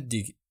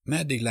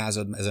meddig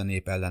lázad ez a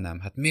nép ellenem,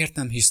 hát miért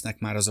nem hisznek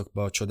már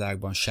azokba a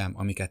csodákban sem,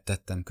 amiket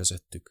tettem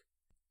közöttük.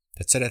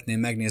 Tehát szeretném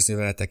megnézni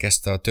veletek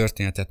ezt a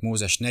történetet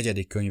Mózes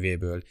 4.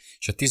 könyvéből,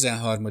 és a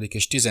 13.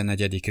 és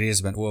 14.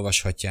 részben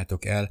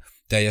olvashatjátok el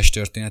teljes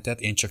történetet,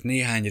 én csak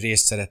néhány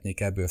részt szeretnék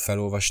ebből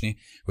felolvasni,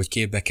 hogy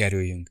képbe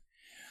kerüljünk.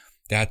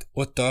 Tehát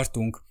ott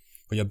tartunk,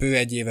 hogy a bő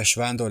 1 éves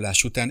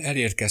vándorlás után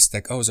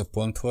elérkeztek ahhoz a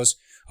ponthoz,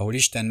 ahol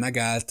Isten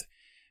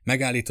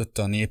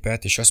megállította a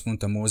népet, és azt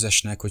mondta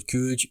Mózesnek, hogy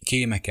küldj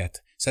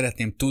kémeket,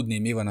 szeretném tudni,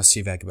 mi van a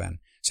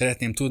szívekben.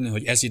 Szeretném tudni,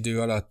 hogy ez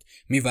idő alatt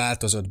mi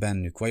változott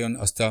bennük. Vajon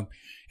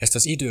ezt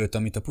az időt,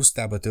 amit a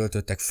pusztába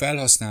töltöttek,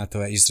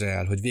 felhasználta-e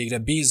Izrael, hogy végre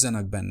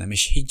bízzanak bennem,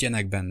 és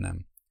higgyenek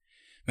bennem?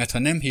 Mert ha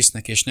nem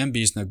hisznek és nem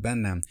bíznak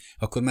bennem,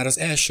 akkor már az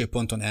első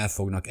ponton el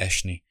fognak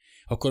esni.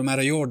 Akkor már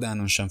a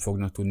Jordánon sem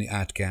fognak tudni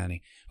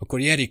átkelni. Akkor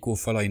Jerikó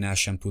falainál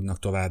sem tudnak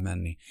tovább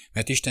menni.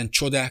 Mert Isten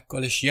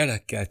csodákkal és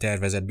jelekkel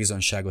tervezett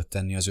bizonyságot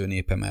tenni az ő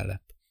népe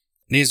mellett.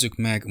 Nézzük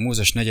meg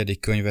Mózes 4.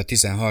 könyve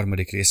 13.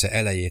 része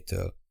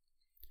elejétől.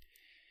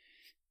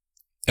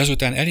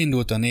 Ezután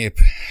elindult a nép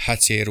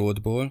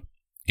Hacérótból,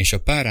 és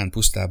a Párán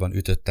pusztában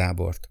ütött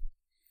tábort.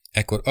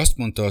 Ekkor azt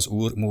mondta az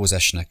Úr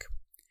Mózesnek: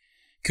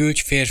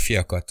 küldj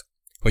férfiakat,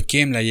 hogy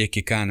kémleljék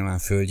ki Kánaán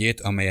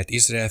földjét, amelyet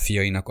Izrael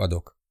fiainak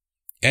adok.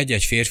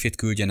 1 férfit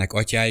küldjenek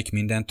atyáik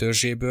minden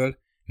törzséből,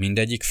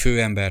 mindegyik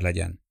főember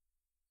legyen.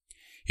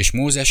 És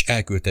Mózes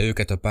elküldte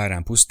őket a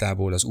Párán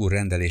pusztából az Úr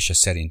rendelése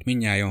szerint.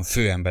 Mindnyájan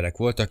főemberek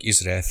voltak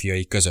Izrael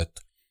fiai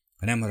között.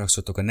 Ha nem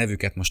haragszotok, a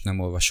nevüket most nem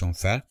olvasom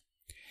fel,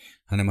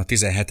 hanem a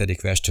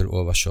 17. verstől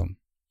olvasom.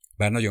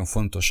 Bár nagyon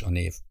fontos a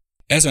név.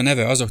 Ez a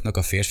neve azoknak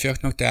a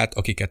férfiaknak, tehát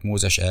akiket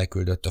Mózes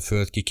elküldött a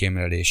föld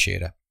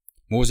kikémlelésére.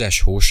 Mózes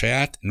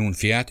Hóseát, Nun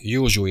fiát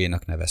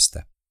Józsuénak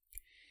nevezte.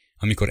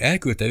 Amikor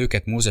elküldte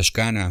őket Mózes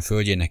Kánaán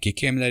földjének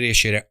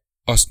kikémlelésére,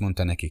 azt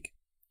mondta nekik: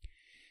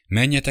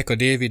 menjetek a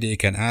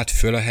délvidéken át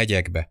föl a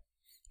hegyekbe,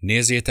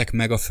 nézzétek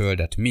meg a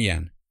földet,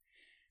 milyen?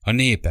 A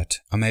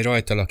népet, amely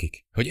rajta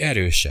lakik, hogy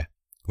erőse,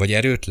 vagy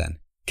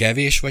erőtlen,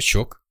 kevés vagy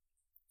sok?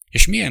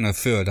 És milyen a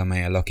föld,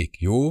 amelyen lakik,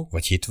 jó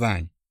vagy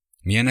hitvány?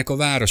 Milyenek a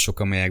városok,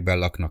 amelyekben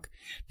laknak?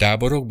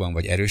 Táborokban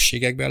vagy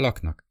erősségekben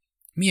laknak?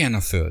 Milyen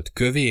a föld,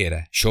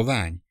 kövére,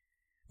 sovány?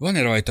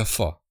 Van-e rajta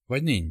fa,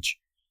 vagy nincs?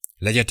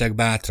 Legyetek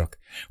bátrak,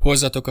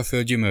 hozzatok a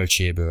föld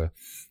gyümölcséből.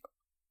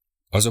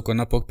 Azok a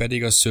napok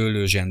pedig a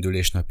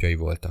szőlőzsendülés napjai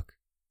voltak.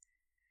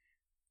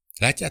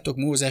 Látjátok,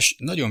 Mózes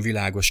nagyon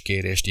világos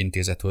kérést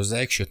intézett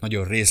hozzájuk, sőt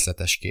nagyon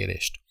részletes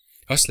kérést.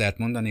 Azt lehet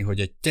mondani, hogy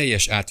egy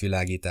teljes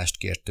átvilágítást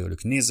kért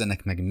tőlük.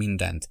 Nézzenek meg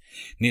mindent.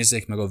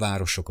 Nézzék meg a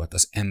városokat,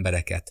 az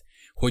embereket.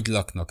 Hogy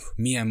laknak,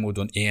 milyen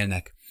módon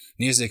élnek.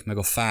 Nézzék meg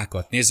a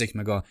fákat, nézzék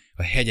meg a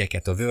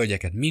hegyeket, a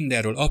völgyeket.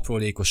 Mindenről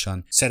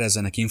aprólékosan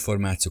szerezzenek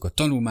információkat,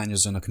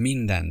 tanulmányozzanak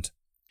mindent.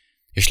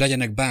 És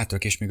legyenek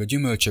bátrak, és még a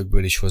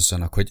gyümölcsökből is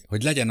hozzanak,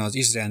 hogy legyen az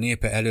Izrael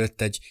népe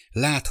előtt egy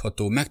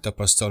látható,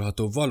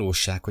 megtapasztalható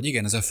valóság, hogy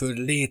igen, ez a föld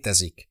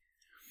létezik.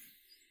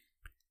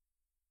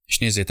 És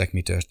nézzétek,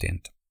 mi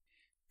történt.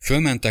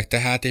 Fölmentek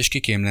tehát, és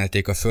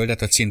kikémlelték a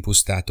földet a Cin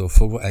pusztától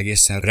fogva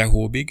egészen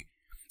Rehóbig,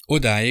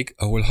 odáig,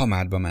 ahol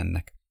Hamátba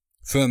mennek.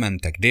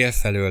 Fölmentek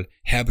délfelől,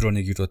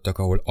 Hebronig jutottak,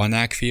 ahol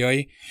Anák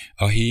fiai,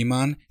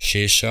 Ahíman,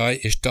 Sésaj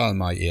és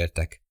Talmai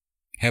éltek.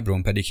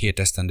 Hebron pedig 7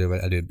 esztendővel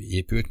előbb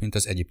épült, mint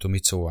az egyiptomi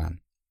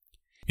Cóán.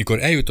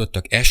 Mikor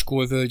eljutottak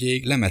Eskol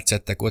völgyéig,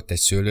 lemetszettek ott egy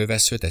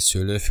szőlővesszőt egy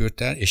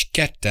szőlőfürttel, és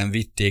ketten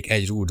vitték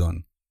egy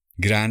rúdon.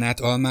 Gránát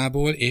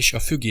almából és a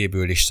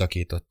fügéből is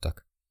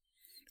szakítottak.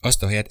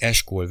 Azt a helyet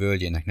Eskol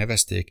völgyének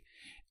nevezték,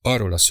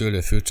 arról a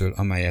szőlőfürtről,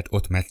 amelyet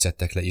ott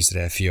metszettek le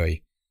Izrael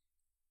fiai.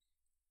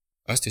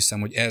 Azt hiszem,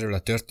 hogy erről a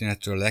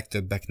történetről a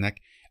legtöbbeknek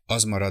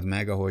az marad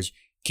meg, ahogy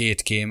 2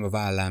 kém a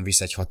vállán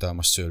visz egy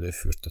hatalmas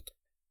szőlőfürtöt.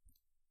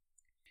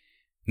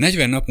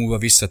 40 nap múlva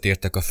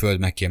visszatértek a föld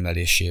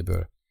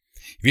megkémleléséből.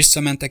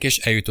 Visszamentek és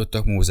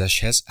eljutottak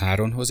Mózeshez,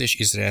 Áronhoz és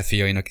Izrael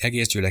fiainak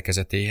egész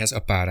gyülekezetéhez a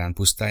Párán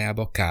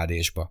pusztájába,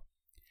 Kádésba.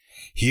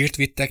 Hírt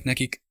vittek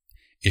nekik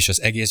és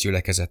az egész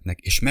gyülekezetnek,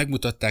 és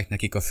megmutatták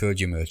nekik a föld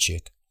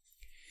gyümölcsét.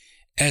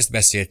 Ezt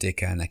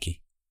beszélték el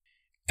neki.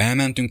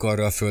 Elmentünk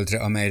arra a földre,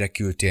 amelyre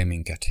küldtél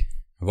minket.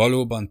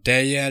 Valóban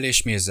tejjel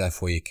és mézzel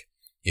folyik,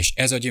 és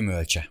ez a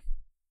gyümölcse.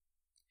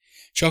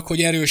 Csak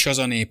hogy erős az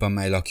a nép,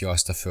 amely lakja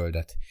azt a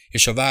földet,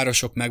 és a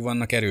városok meg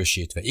vannak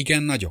erősítve,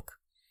 igen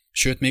nagyok.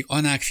 Sőt, még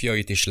Anák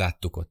fiait is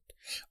láttuk ott.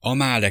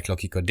 Amálek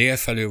lakik a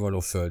délfelől való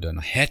földön,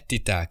 a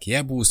hettiták,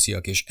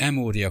 jebúsziak és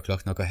emóriak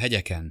laknak a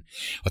hegyeken,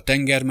 a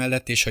tenger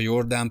mellett és a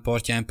Jordán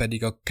partján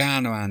pedig a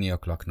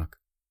kánaániak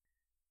laknak.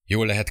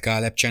 Jól lehet,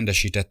 Káleb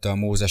csendesítette a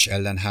Mózes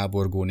ellen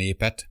háborgó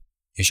népet,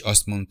 és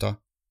azt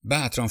mondta,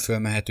 bátran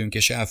fölmehetünk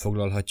és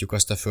elfoglalhatjuk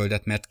azt a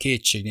földet, mert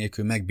kétség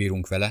nélkül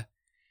megbírunk vele,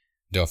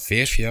 de a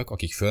férfiak,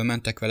 akik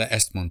fölmentek vele,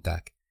 ezt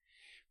mondták,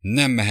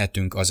 nem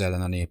mehetünk az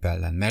ellen a nép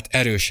ellen, mert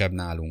erősebb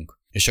nálunk.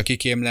 És a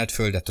kikémlelt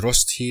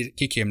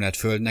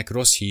földnek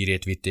rossz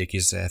hírét vitték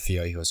Izrael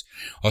fiaihoz.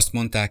 Azt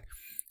mondták,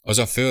 az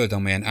a föld,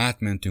 amelyen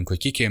átmentünk, hogy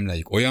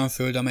kikémleljük, olyan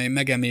föld, amely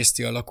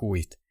megemészti a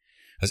lakóit.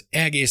 Az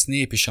egész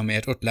nép is,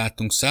 amelyet ott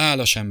láttunk,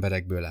 szálas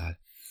emberekből áll.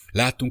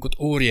 Láttunk ott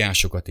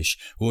óriásokat is,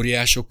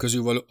 óriások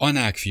közül való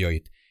Anák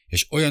fiait,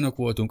 és olyanok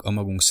voltunk a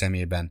magunk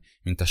szemében,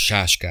 mint a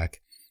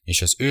sáskák,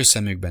 és az ő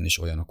szemükben is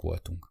olyanok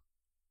voltunk.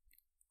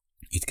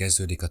 Itt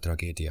kezdődik a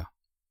tragédia.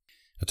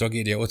 A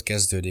tragédia ott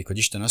kezdődik, hogy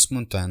Isten azt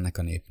mondta ennek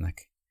a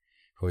népnek,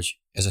 hogy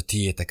ez a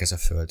tiétek, ez a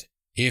föld.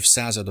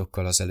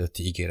 Évszázadokkal az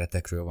előtti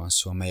ígéretekről van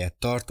szó, amelyet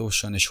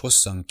tartósan és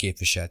hosszan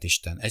képviselt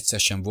Isten, egyszer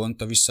sem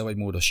vonta vissza vagy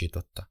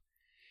módosította.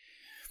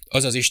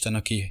 Az az Isten,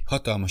 aki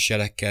hatalmas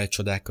jelekkel,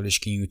 csodákkal és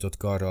kinyújtott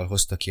karral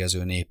hozta ki az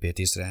ő népét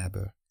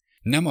Izraelből.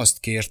 Nem azt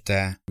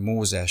kérte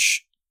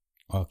Mózes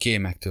a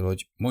kémektől,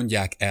 hogy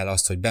mondják el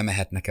azt, hogy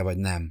bemehetnek-e vagy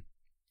nem,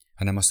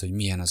 hanem azt, hogy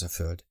milyen az a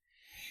föld.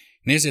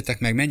 Nézzétek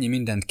meg, mennyi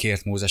mindent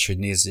kért Mózes, hogy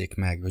nézzék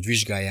meg, hogy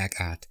vizsgálják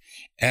át.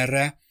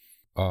 Erre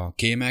a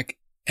kémek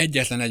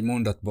egyetlen egy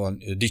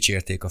mondatban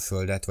dicsérték a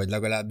földet, vagy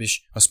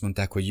legalábbis azt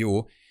mondták, hogy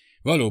jó,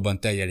 valóban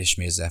tejjel és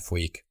mézzel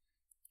folyik.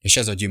 És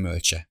ez a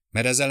gyümölcse.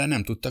 Mert ezzel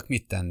nem tudtak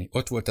mit tenni.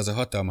 Ott volt az a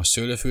hatalmas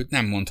szőlőföld,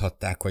 nem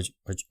mondhatták, hogy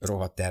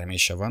rohadt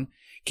termése van.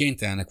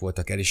 Kénytelenek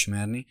voltak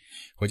elismerni,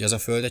 hogy az a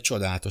föld egy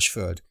csodálatos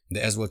föld.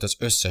 De ez volt az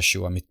összes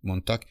jó, amit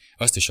mondtak,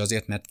 azt is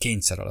azért, mert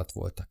kényszer alatt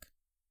voltak.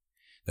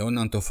 De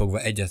onnantól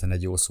fogva egyetlen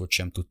egy jó szót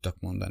sem tudtak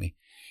mondani.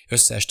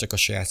 Összeestek a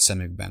saját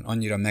szemükben,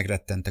 annyira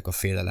megrettentek a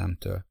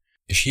félelemtől.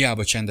 És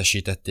hiába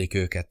csendesítették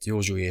őket,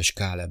 Józsué és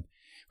Káleb,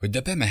 hogy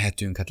de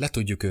bemehetünk, hát le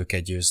tudjuk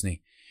őket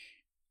győzni.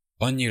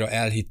 Annyira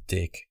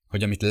elhitték,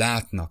 hogy amit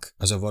látnak,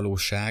 az a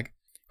valóság,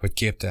 hogy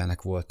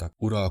képtelenek voltak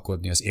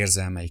uralkodni az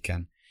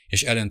érzelmeiken,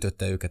 és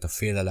elöntötte őket a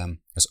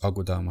félelem, az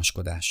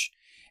aggodalmaskodás.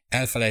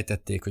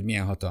 Elfelejtették, hogy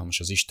milyen hatalmas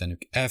az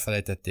Istenük,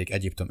 elfelejtették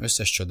Egyiptom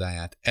összes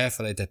csodáját,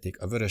 elfelejtették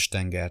a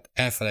Vörös-tengert,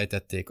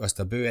 elfelejtették azt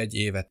a bő 1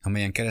 évet,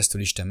 amelyen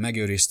keresztül Isten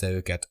megőrizte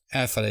őket,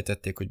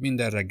 elfelejtették, hogy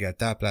minden reggel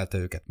táplálta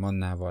őket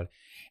mannával,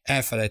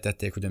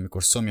 elfelejtették, hogy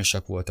amikor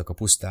szomjasak voltak a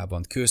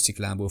pusztában,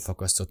 kősziklából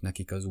fakasztott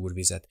nekik az Úr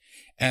vizet,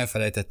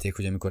 elfelejtették,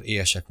 hogy amikor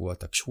éhesek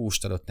voltak, s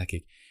húst adott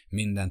nekik,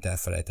 mindent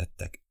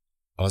elfelejtettek.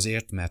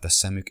 Azért, mert a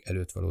szemük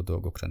előtt való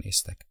dolgokra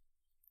néztek.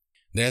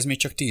 De ez még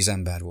csak 10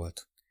 ember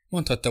volt.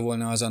 Mondhatta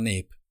volna az a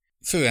nép,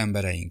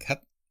 főembereink,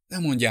 hát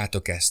nem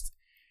mondjátok ezt.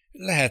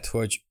 Lehet,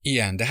 hogy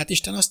ilyen, de hát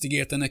Isten azt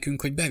ígérte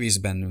nekünk, hogy bevisz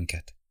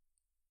bennünket.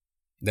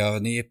 De a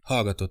nép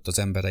hallgatott az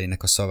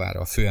embereinek a szavára,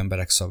 a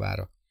főemberek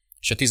szavára.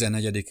 És a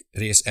 14.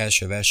 rész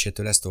első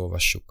versétől ezt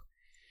olvassuk.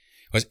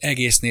 Az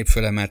egész nép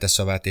fölemelte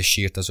szavát és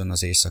sírt azon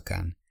az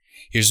éjszakán.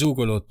 És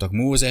zúgolódtak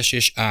Mózes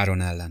és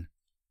Áron ellen.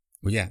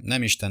 Ugye?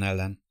 Nem Isten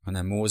ellen,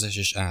 hanem Mózes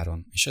és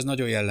Áron. És ez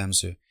nagyon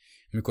jellemző.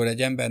 Amikor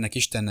egy embernek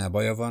Istennel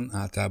baja van,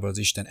 általában az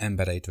Isten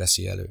embereit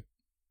veszi elő.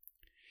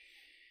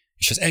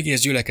 És az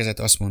egész gyülekezet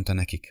azt mondta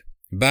nekik,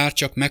 bár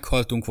csak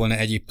meghaltunk volna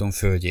Egyiptom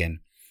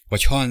földjén,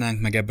 vagy halnánk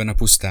meg ebben a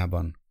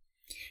pusztában.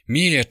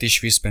 Miért is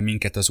visz be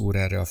minket az Úr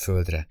erre a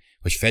földre,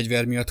 hogy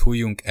fegyver miatt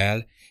hújjunk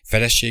el,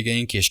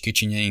 feleségeink és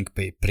kicsinyeink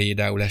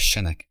prédául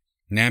essenek?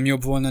 Nem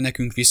jobb volna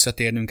nekünk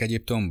visszatérnünk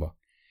Egyiptomba?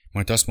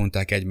 Majd azt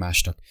mondták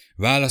egymásnak,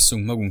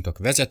 válasszunk magunknak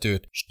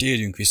vezetőt, s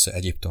térjünk vissza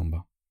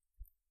Egyiptomba.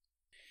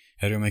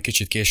 Erről majd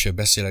kicsit később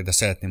beszélek, de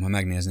szeretném, ha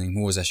megnéznénk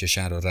Mózes és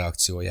Áron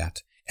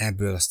reakcióját.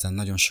 Ebből aztán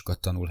nagyon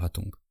sokat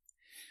tanulhatunk,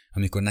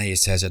 amikor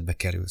nehéz helyzetbe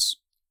kerülsz.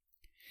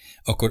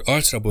 Akkor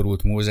arcra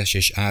borult Mózes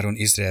és Áron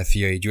Izrael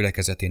fiai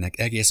gyülekezetének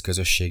egész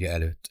közössége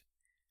előtt.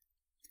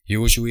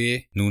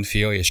 Józsué, Nun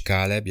fia és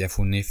Káleb,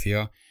 Jefunné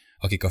fia,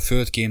 akik a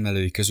föld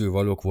kémlelői közül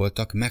valók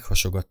voltak,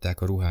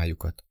 meghasogatták a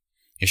ruhájukat,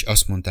 és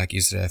azt mondták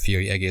Izrael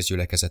fiai egész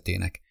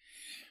gyülekezetének: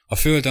 a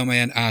föld,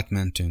 amelyen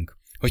átmentünk,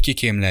 hogy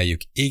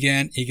kikémleljük,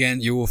 igen, igen,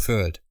 jó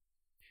föld.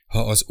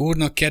 Ha az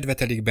Úrnak kedve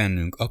telik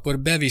bennünk, akkor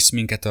bevisz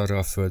minket arra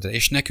a földre,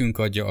 és nekünk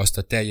adja azt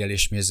a tejjel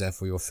és mézzel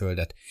folyó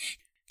földet.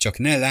 Csak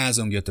ne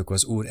lázongjatok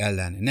az Úr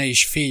ellen, ne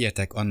is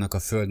féljetek annak a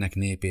földnek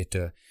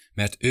népétől,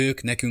 mert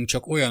ők nekünk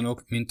csak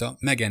olyanok, mint a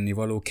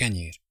megennivaló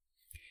kenyér.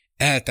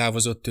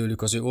 Eltávozott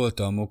tőlük az ő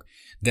oltalmuk,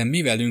 de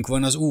mi velünk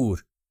van az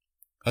Úr?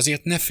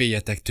 Azért ne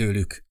féljetek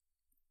tőlük.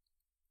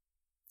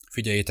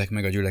 Figyeljétek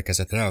meg a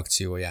gyülekezet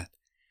reakcióját.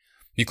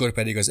 Mikor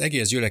pedig az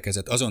egész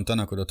gyülekezet azon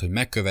tanakodott, hogy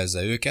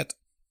megkövezze őket,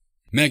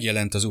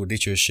 megjelent az Úr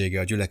dicsősége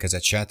a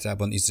gyülekezet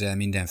sátrában Izrael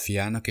minden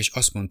fiának, és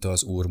azt mondta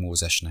az Úr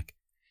Mózesnek: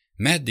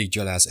 meddig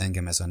gyaláz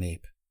engem ez a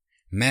nép?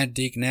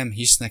 Meddig nem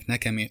hisznek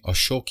nekem a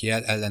sok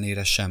jel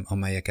ellenére sem,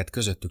 amelyeket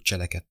közöttük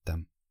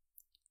cselekedtem?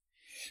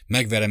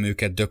 Megverem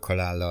őket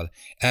dökhalállal,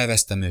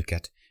 elvesztem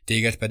őket,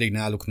 téged pedig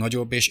náluk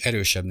nagyobb és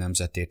erősebb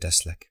nemzetté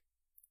teszlek.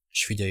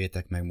 És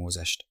figyeljétek meg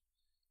Mózest.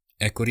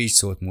 Ekkor így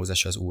szólt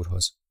Mózes az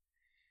Úrhoz: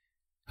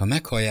 ha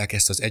meghallják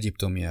ezt az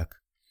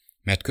egyiptomiak,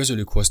 mert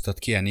közülük hoztad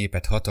ki a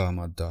népet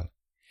hatalmaddal,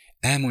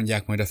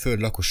 elmondják majd a föld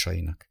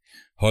lakosainak: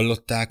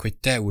 hallották, hogy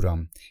te,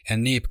 Uram,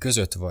 nép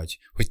között vagy,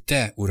 hogy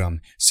te, Uram,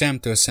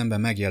 szemtől szembe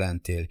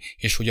megjelentél,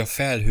 és hogy a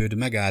felhőd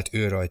megállt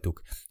ő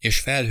rajtuk, és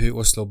felhő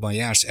oszlopban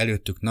jársz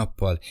előttük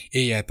nappal,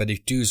 éjjel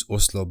pedig tűz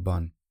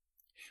oszlopban.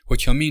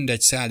 Hogyha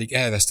mindegy szálig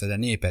elveszted a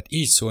népet,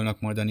 így szólnak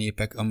majd a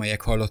népek,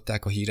 amelyek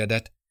hallották a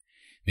híredet: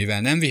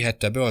 mivel nem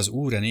vihette be az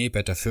Úr a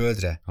népet a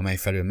földre, amely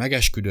felől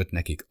megesküdött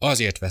nekik,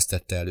 azért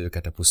vesztette el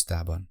őket a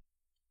pusztában.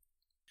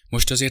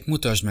 Most azért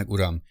mutasd meg,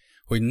 Uram,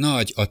 hogy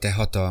nagy a te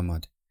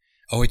hatalmad,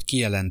 ahogy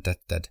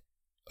kijelentetted.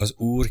 Az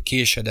Úr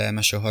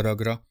késedelmes a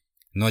haragra,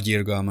 nagy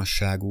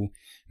irgalmasságú,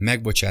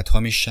 megbocsát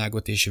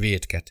hamisságot és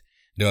vétket,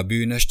 de a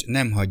bűnöst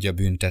nem hagyja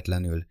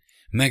büntetlenül,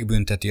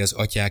 megbünteti az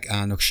atyák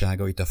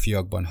álnokságait a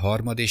fiakban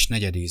harmad és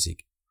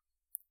negyedízig.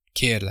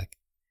 Kérlek,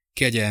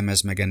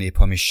 kegyelmezd meg nép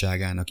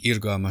hamisságának,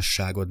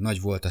 irgalmasságod nagy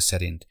volta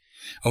szerint,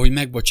 ahogy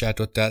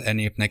megbocsátottál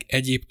népnek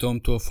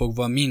Egyiptomtól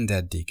fogva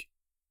mindeddig.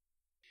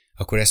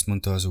 Akkor ezt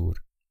mondta az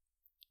Úr: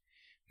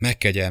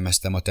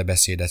 megkegyelmeztem a te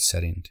beszéded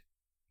szerint,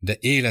 de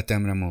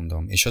életemre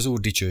mondom, és az Úr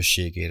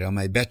dicsőségére,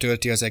 amely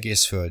betölti az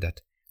egész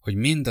földet, hogy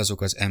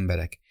mindazok az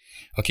emberek,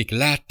 akik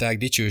látták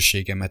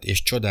dicsőségemet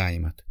és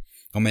csodáimat,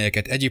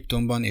 amelyeket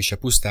Egyiptomban és a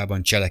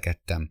pusztában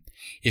cselekedtem,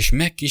 és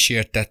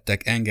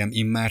megkísértettek engem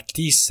immár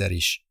 10-szer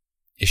is,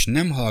 és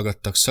nem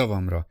hallgattak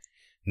szavamra,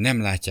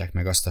 nem látják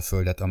meg azt a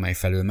földet, amely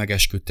felől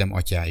megesküdtem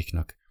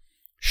atyáiknak.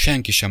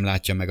 Senki sem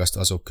látja meg azt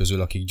azok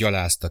közül, akik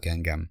gyaláztak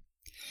engem.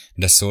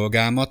 De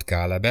szolgámat,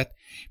 Kálebet,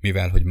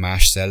 mivel hogy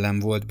más szellem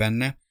volt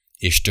benne,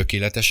 és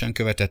tökéletesen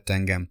követett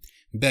engem,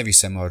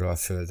 beviszem arra a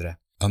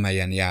földre,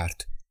 amelyen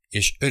járt,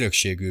 és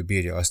örökségül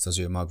bírja azt az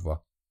ő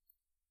magva.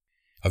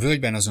 A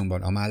völgyben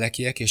azonban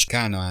amálekiek és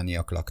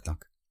kánaániak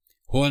laknak.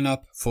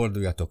 Holnap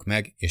forduljatok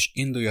meg, és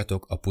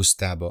induljatok a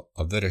pusztába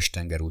a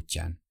Vörös-tenger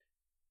útján.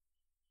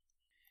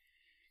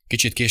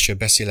 Kicsit később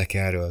beszélek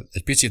erről,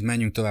 egy picit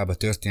menjünk tovább a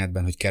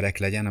történetben, hogy kerek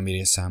legyen,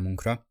 amire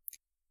számunkra.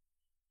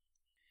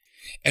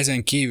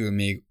 Ezen kívül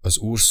még az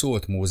Úr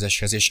szólt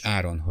Mózeshez és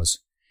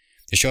Áronhoz,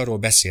 és arról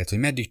beszélt, hogy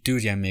meddig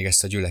tűrjen még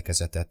ezt a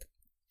gyülekezetet,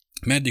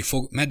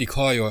 meddig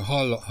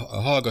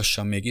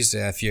hallgassam még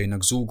Izrael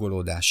fiainak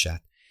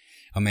zúgolódását,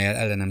 amellyel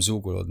ellenem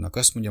zúgolódnak.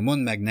 Azt mondja,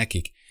 mondd meg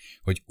nekik,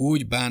 hogy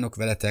úgy bánok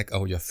veletek,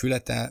 ahogy a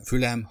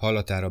fülem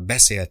hallatára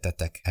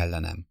beszéltetek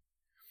ellenem.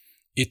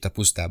 Itt a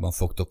pusztában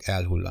fogtok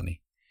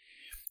elhullani.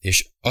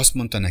 És azt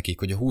mondta nekik,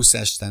 hogy a 20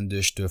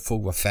 esztendőstől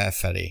fogva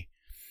felfelé,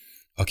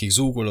 akik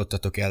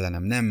zúgolódtatok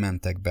ellenem, nem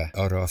mentek be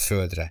arra a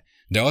földre,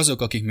 de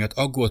azok, akik miatt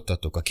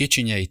aggódtatok, a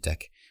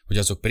kicsinyeitek, hogy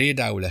azok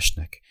prédául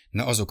esnek,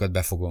 na azokat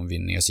be fogom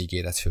vinni az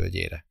ígéret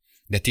földjére.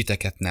 De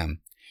titeket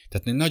nem.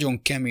 Tehát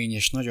nagyon kemény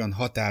és nagyon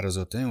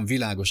határozott, nagyon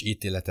világos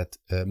ítéletet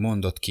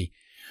mondott ki.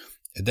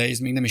 De ez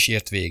még nem is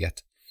ért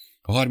véget.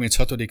 A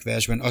 36.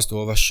 versben azt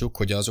olvassuk,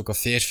 hogy azok a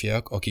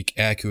férfiak, akik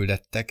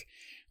elküldettek,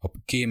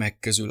 a kémek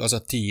közül az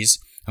a 10,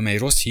 amely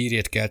rossz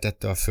hírét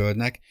keltette a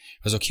földnek,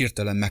 azok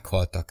hirtelen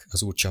meghaltak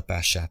az Úr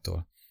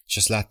csapásától. És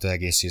ezt látta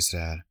egész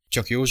Izrael.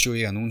 Csak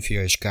Józsué, a Nun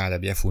fia és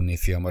Káleb, Jefunné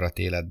fia maradt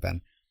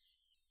életben.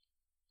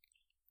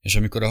 És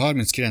amikor a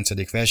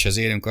 39. vershez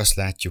érünk, azt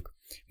látjuk,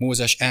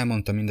 Mózes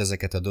elmondta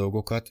mindezeket a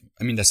dolgokat,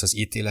 mindezt az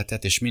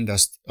ítéletet, és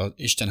mindazt az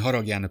Isten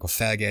haragjának a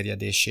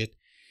felgerjedését,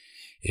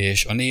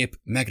 és a nép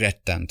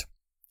megrettent.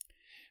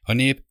 A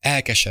nép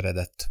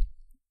elkeseredett.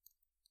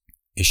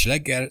 És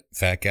reggel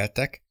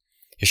felkeltek,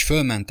 és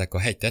fölmentek a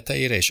hegy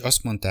tetejére, és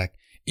azt mondták,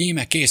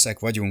 Íme készek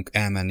vagyunk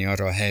elmenni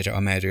arra a helyre,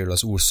 amelyről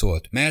az Úr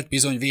szólt, mert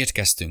bizony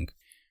vétkeztünk.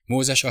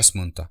 Mózes azt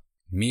mondta,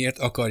 miért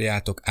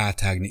akarjátok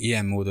áthágni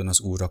ilyen módon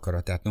az Úr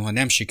akaratát, noha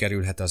nem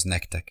sikerülhet az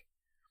nektek?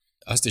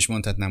 Azt is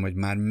mondhatnám, hogy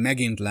már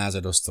megint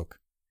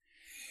lázadoztok.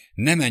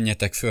 Ne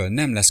menjetek föl,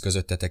 nem lesz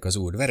közöttetek az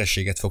Úr,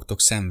 vereséget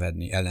fogtok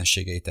szenvedni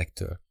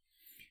ellenségeitektől.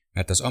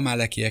 Mert az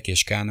amálekiek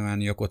és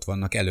kánaániak ott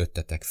vannak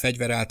előttetek,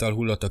 fegyver által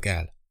hullatok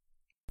el.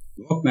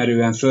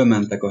 Vakmerően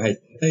fölmentek a hegy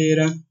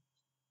tetejére,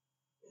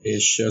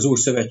 és az Úr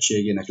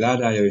szövetségének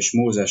ládája, és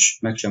Mózes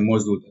meg sem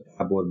mozdult a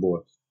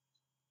táborból.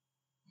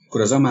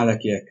 Akkor az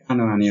amálekiek,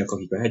 kánaániak,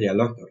 akik a hegyen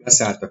laktak,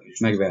 leszálltak és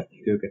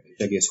megverték őket, és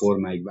egész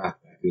hormáig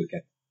vágták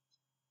őket.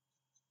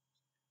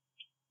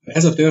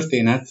 Ez a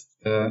történet,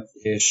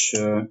 és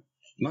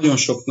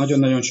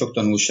nagyon-nagyon sok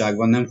tanulság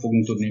van, nem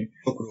fogunk tudni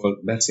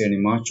sokról beszélni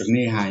ma, csak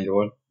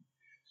néhányról.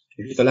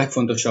 És itt a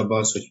legfontosabb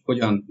az, hogy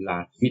hogyan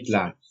lát, mit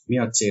lát, mi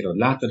a célod,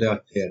 látod-e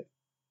a célt?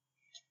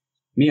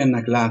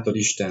 Milyennek látod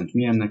Istent,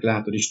 milyennek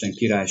látod Isten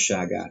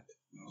királyságát,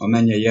 a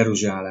mennyei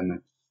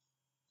Jeruzsálemet.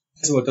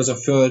 Ez volt az a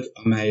föld,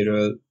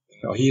 amelyről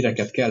a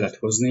híreket kellett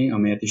hozni,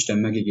 amelyet Isten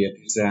megígért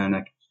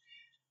Izraelnek.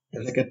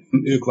 Ezeket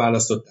nem ők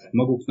választották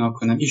maguknak,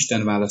 hanem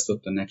Isten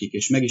választotta nekik,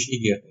 és meg is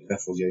ígért, hogy be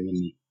fogja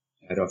vinni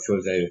erre a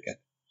földre őket.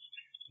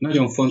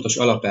 Nagyon fontos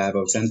alapelve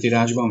a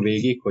Szentírásban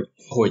végig, hogy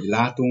ahogy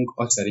látunk,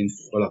 az szerint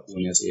fog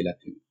alakulni az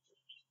életünk.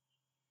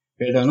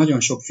 Például nagyon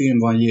sok film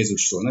van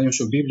Jézusról, nagyon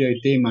sok bibliai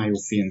témájú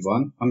film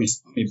van,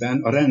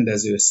 amiben a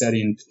rendező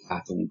szerint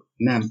látunk,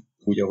 nem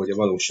úgy, ahogy a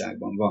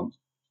valóságban van.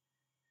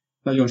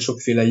 Nagyon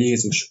sokféle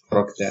Jézus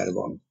karakter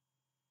van.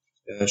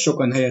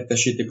 Sokan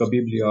helyettesítik a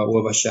Biblia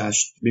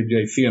olvasást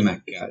bibliai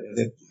filmekkel,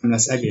 ezért nem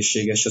lesz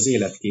egészséges az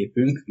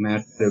életképünk,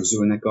 mert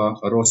rögzülnek a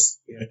rossz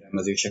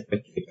értelmezések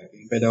vagy képek.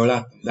 Én például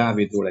láttam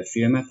Dávidról egy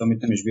filmet,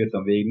 amit nem is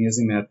bírtam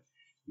végignézni, mert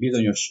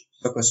bizonyos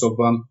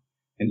szakaszokban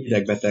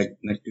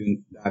idegbetegnek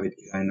tűnt Dávid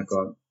királynak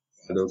a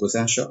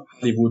feldolgozása.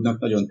 Hollywoodnak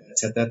nagyon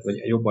tetszett, vagy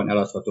jobban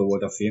eladható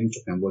volt a film,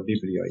 csak nem volt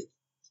bibliai.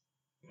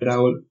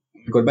 Például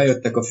amikor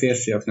bejöttek a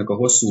férfiaknak a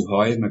hosszú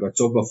haj, meg a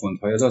cobbafont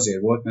haj, az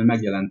azért volt, mert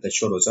megjelent egy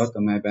sorozat,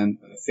 amelyben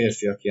a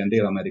férfiak ilyen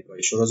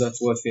dél-amerikai sorozat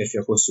volt,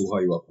 férfiak hosszú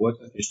hajúak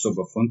voltak, és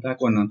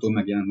cobbafonták, onnantól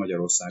megjelent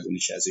Magyarországon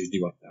is ez is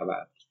divattá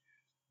vált.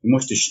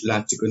 Most is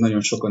látszik, hogy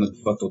nagyon sokan a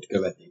divatot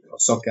követik, a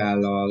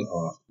szakállal,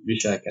 a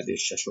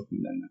viselkedéssel, sok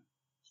mindennel.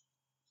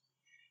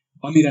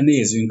 Amire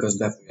nézünk, az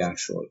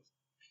befolyásol.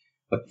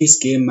 A 10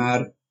 kém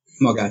már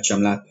magát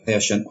sem látta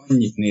helyesen,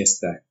 annyit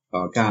nézte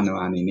a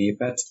kánaáni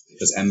népet,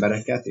 és az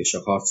embereket, és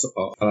a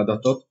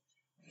feladatot,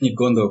 annyit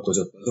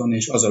gondolkozott azon,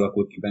 és az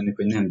alakult ki bennük,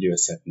 hogy nem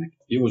győzhetnek.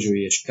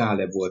 Józsué és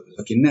Káleb volt az,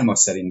 aki nem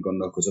az szerint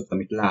gondolkozott,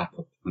 amit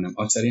látott, hanem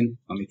az szerint,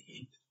 amit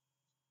hitt.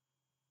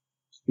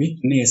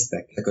 Mit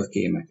néztek ezek a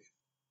kémek?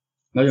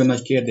 Nagyon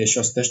nagy kérdés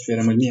az,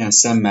 testvérem, hogy milyen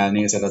szemmel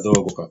nézed a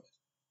dolgokat.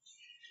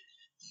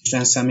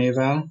 Isten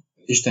szemével,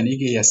 Isten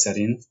igéje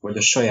szerint, vagy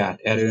a saját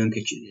erőnk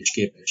és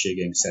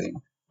képességeink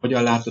szerint.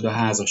 Hogyan látod a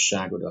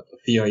házasságodat, a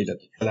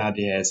fiaidat, a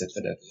családi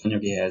helyzetedet, az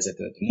anyagi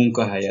helyzetedet, a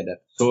munkahelyedet,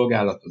 a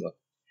szolgálatodat,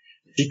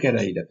 a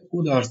sikereidet, a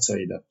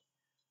kudarcaidat,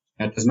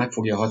 mert ez meg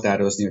fogja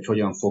határozni, hogy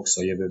hogyan fogsz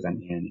a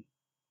jövőben élni.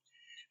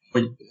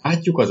 Hogy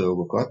látjuk a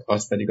dolgokat,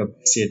 az pedig a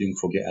beszédünk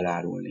fogja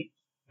elárulni,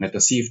 mert a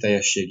szív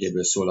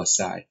teljességéből szól a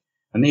száj.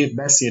 A nép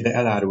beszéde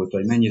elárulta,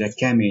 hogy mennyire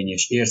kemény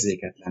és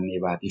érzéketlenné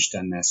vált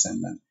Istennel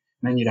szemben,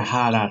 mennyire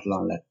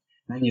hálátlan lett,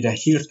 mennyire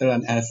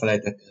hirtelen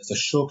elfelejtette ezt a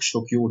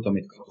sok-sok jót,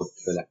 amit kapott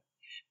tőle.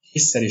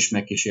 10-szer is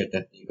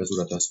megkísértették az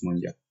Urat, azt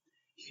mondja.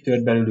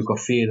 Kitört belőlük a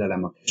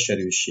félelem, a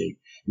keserűség.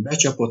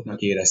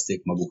 Becsapottnak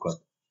érezték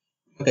magukat.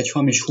 Volt egy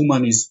hamis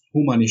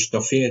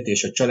humanista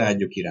féltés a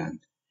családjuk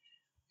iránt.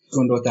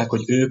 Gondolták,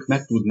 hogy ők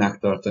meg tudnák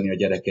tartani a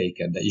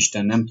gyerekeiket, de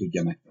Isten nem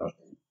tudja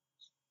megtartani.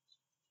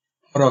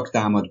 Harag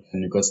támad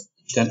bennük az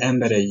Isten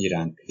emberei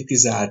iránt.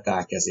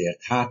 Kritizálták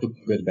ezért, hátuk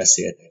mögött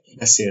beszéltek,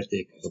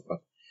 kibeszélték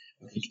azokat,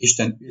 akik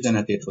Isten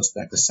üzenetét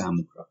hozták a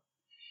számukra.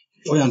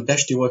 Olyan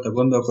testi volt a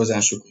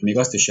gondolkozásuk, hogy még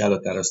azt is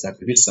elhatározták,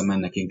 hogy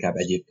visszamennek inkább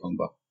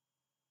Egyiptomba.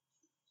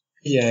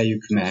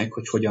 Figyeljük meg,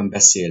 hogy hogyan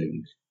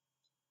beszélünk,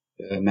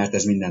 mert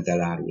ez mindent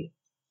elárul.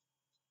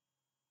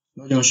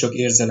 Nagyon sok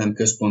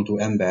érzelemközpontú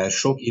ember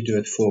sok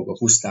időt fog a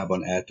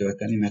pusztában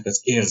eltölteni, mert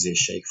az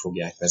érzéseik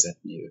fogják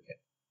vezetni őket.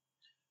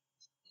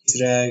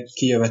 Izrael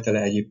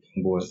kijövetele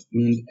Egyiptomból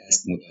mind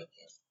ezt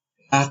mutatja.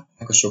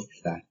 Látták a sok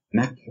csodát,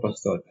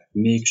 megtapasztalták,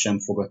 mégsem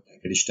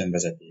fogadták el Isten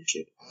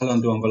vezetését.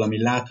 Állandóan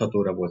valami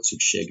láthatóra volt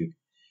szükségük,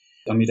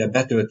 amire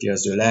betölti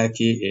az ő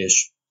lelki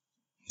és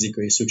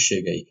fizikai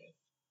szükségeiket.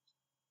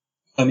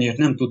 Amiért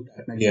nem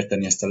tudták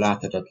megérteni ezt a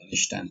láthatatlan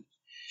Istent.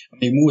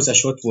 Amíg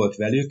Mózes ott volt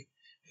velük,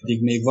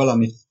 addig még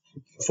valamit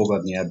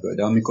fogadni ebből.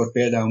 De amikor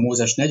például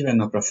Mózes 40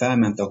 napra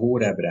felment a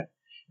Hórebre,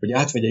 hogy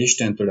átvegye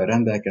Istentől a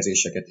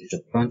rendelkezéseket és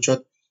a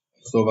parancsot,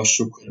 azt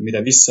olvassuk, hogy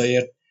mire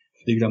visszaért,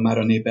 addigra már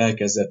a nép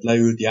elkezdett,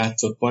 leült,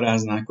 játszott,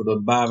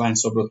 paráználkodott,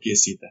 bálványszobrot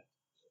készített.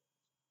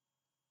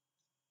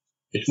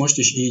 És most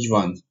is így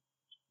van.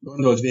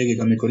 Gondold végig,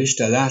 amikor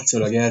Isten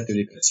látszólag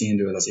eltűnik a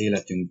színről az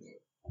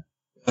életünkből.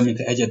 olyan,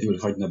 mintha egyedül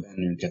hagyna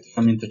bennünket,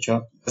 olyan,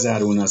 mintha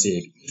bezárulna az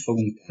ég. Mit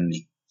fogunk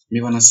tenni? Mi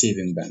van a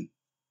szívünkben?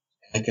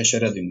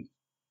 Elkeseredünk?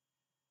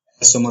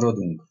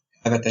 Elszomorodunk?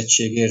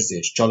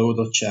 Elvetettségérzés?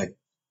 Csalódottság?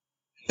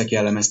 Ezek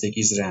jellemezték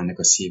Izraelnek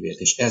a szívét,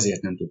 és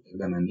ezért nem tudtak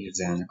bemenni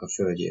Izraelnek a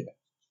földjébe.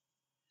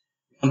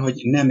 Van,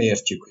 hogy nem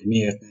értjük, hogy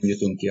miért nem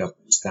jutunk ki a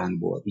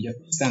pusztánból. Ugye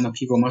a pusztának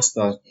hívom azt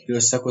az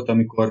időszakot,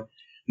 amikor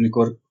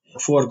a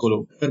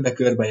forgoló,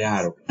 körbe-körbe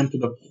járok, nem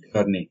tudok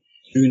kitörni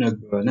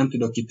bűnökből, nem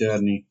tudok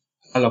kitörni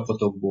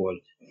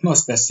állapotokból. Nem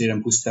azt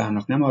beszélem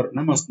pusztának,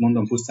 nem azt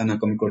mondom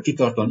pusztának, amikor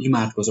kitartóan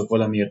imádkozok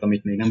valamiért,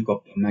 amit még nem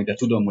kaptam meg, de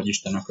tudom, hogy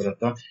Isten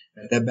akarata,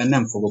 mert ebben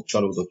nem fogok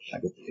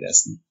csalódottságot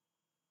érezni.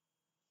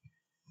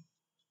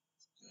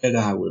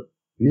 Például,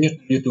 miért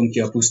nem jutunk ki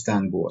a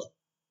pusztánból?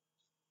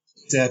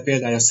 Izrael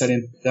példája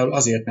szerint például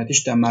azért, mert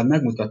Isten már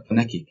megmutatta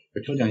nekik,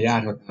 hogy hogyan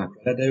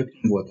járhatnak vele, de ők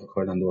nem voltak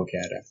hajlandóak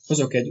erre.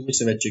 Hozok egy új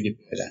szövetségi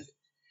példát.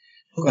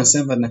 Sokan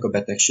szenvednek a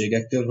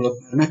betegségektől,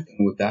 holott már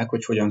megtanulták,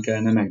 hogy hogyan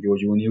kellene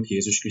meggyógyulniuk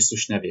Jézus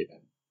Krisztus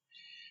nevében.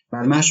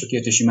 Már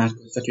másokért is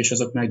imádkoztak, és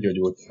azok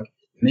meggyógyultak,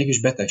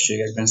 mégis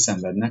betegségekben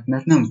szenvednek,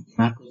 mert nem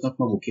imádkoznak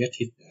magukért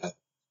hittel.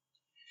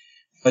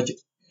 Vagy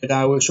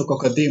például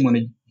sokakat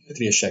démoni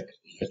gyötrések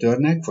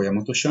törnek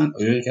folyamatosan,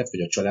 őket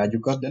vagy a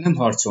családjukat, de nem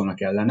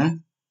harcolnak ellene,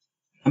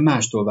 hanem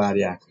mástól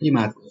várják, hogy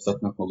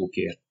imádkoztatnak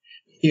magukért.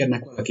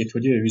 Kérnek valakit,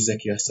 hogy ő üzze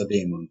ki azt a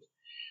démont.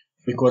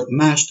 Amikor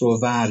mástól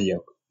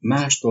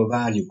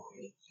várjuk,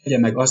 hogy tegye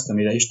meg azt,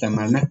 amire Isten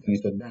már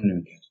megtanított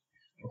bennünket,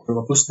 akkor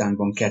a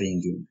pusztánkban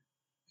keringünk.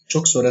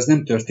 Sokszor ez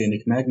nem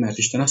történik meg, mert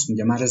Isten azt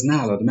mondja, már ez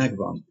nálad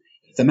megvan.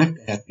 Te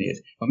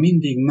megtehetnéd, ha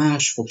mindig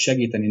más fog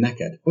segíteni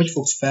neked, hogy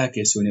fogsz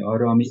felkészülni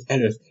arra, ami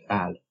előtt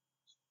áll.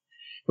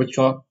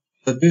 Hogyha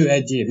a bő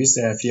egy év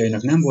Izrael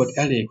fiainak nem volt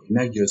elég, hogy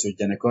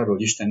meggyőződjenek arról,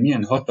 hogy Isten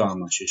milyen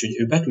hatalmas, és hogy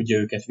ő be tudja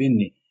őket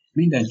vinni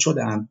minden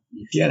csodán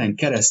jelen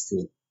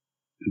keresztül,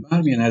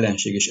 bármilyen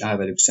ellenség is áll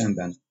velük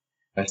szemben.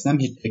 Ha ezt nem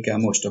hitték el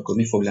most, akkor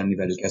mi fog lenni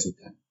velük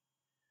ezután?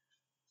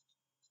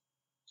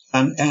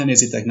 Talán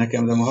elnézitek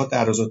nekem, de ma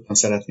határozottan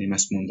szeretném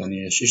ezt mondani,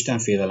 és Isten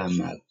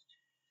félelemmel,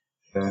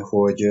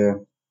 hogy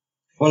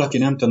valaki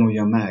nem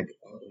tanulja meg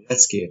a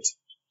leckét,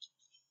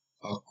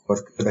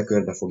 akkor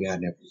körbe-körbe fog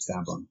járni a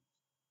pusztában.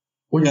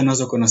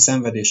 Ugyanazokon a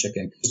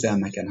szenvedéseken,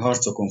 küzdelmeken,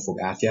 harcokon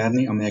fog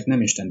átjárni, amelyek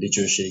nem Isten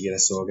dicsőségére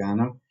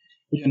szolgálnak,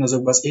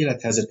 ugyanazokban az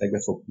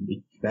élethelyzetekbe fog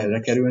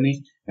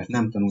belekerülni, mert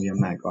nem tanulja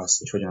meg azt,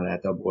 hogy hogyan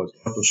lehet abból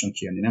tartósan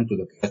kijönni, nem tud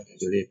a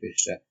következő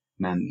lépésre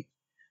menni.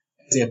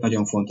 Ezért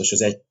nagyon fontos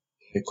az 1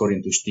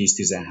 Korintus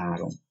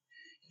 10:13.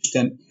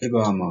 Isten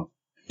irgalma,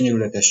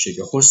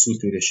 könyörületessége, hosszú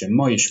tűrése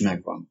ma is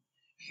megvan.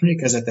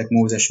 Emlékezzetek,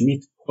 Mózes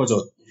mit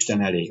hozott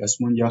Isten elé? Azt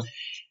mondja,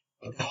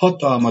 a te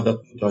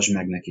hatalmadat mutasd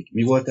meg nekik.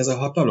 Mi volt ez a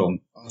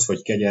hatalom? Az,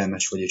 hogy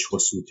kegyelmes vagy és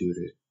hosszú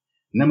tűrő.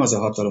 Nem az a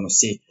hatalom, hogy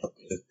szétcsap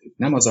közöttük.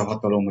 Nem az a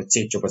hatalom, hogy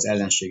szétcsap az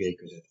ellenségei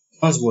között.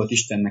 Az volt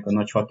Istennek a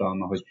nagy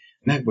hatalma, hogy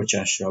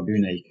megbocsássa a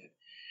bűneiket.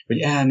 Hogy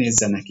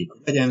elnézze nekik,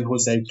 hogy legyen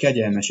hozzájuk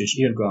kegyelmes és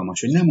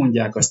irgalmas, hogy ne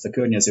mondják azt a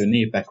környező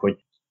népek,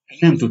 hogy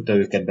nem tudta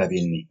őket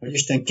bevinni. Hogy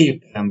Isten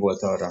képtelen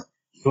volt arra.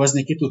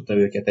 Hozni ki tudta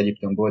őket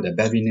Egyiptomból, de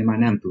bevinni már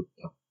nem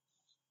tudta.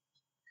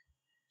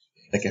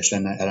 Érdekes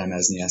lenne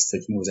elemezni ezt,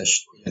 hogy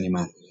Mózes hogyan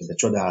imádkozott, de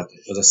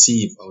csodálatos az a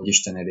szív, ahogy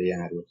Isten elé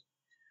járul.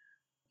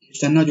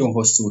 Isten nagyon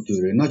hosszú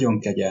tűrő, nagyon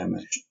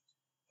kegyelmes.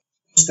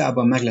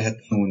 Pusztában meg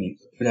lehet tanulni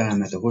a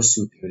türelmet, a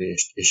hosszú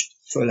tűrést, és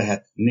föl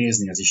lehet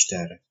nézni az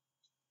Istenre.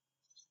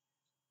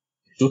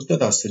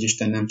 Tudtad azt, hogy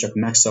Isten nem csak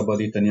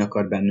megszabadítani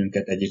akar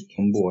bennünket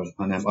Egyiptomból,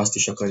 hanem azt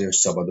is akarja, hogy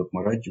szabadok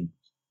maradjunk?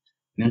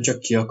 Nem csak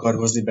ki akar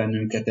hozni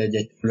bennünket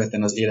egy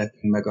területen az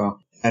életünk meg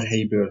a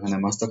terheiből,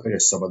 hanem azt akarja,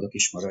 hogy szabadok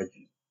is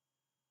maradjunk.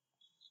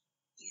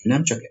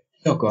 Nem csak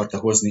ki akarta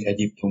hozni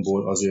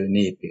Egyiptomból az ő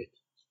népét,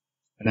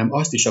 hanem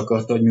azt is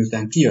akarta, hogy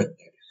miután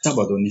kijöttek,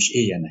 szabadon is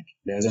éljenek,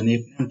 de ez a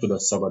nép nem tudott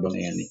szabadon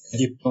élni.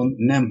 Egyiptom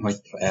nem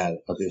hagyta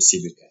el az ő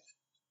szívüket.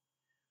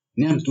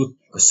 Nem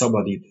tudtak a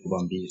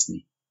szabadítóban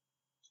bízni.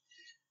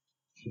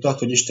 Tudod,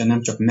 hogy Isten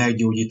nem csak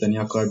meggyógyítani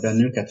akar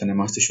bennünket, hanem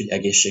azt is, hogy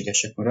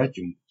egészségesek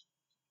maradjunk.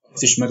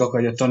 Azt is meg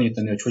akarja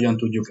tanítani, hogy hogyan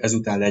tudjuk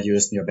ezután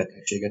legyőzni a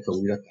betegséget, ha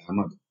újra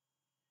támad.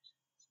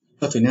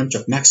 Tudod, hogy nem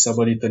csak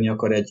megszabadítani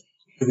akar egy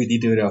rövid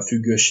időre a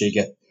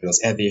függőségettől,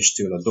 az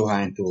evéstől, a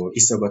dohánytól,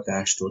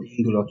 iszogatástól,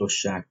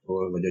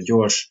 indulatosságtól, vagy a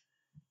gyors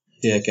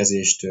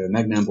ítélkezéstől,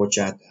 meg nem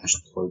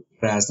bocsátástól,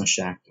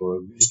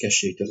 práznaságtól,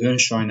 büszkeségtől,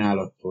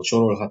 önsajnálattól,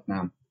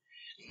 sorolhatnám,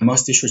 hanem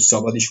azt is, hogy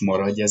szabad is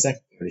maradj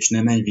ezektől, és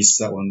ne menj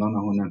vissza onnan,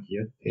 ahonnan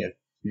kijöttél,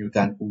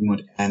 miután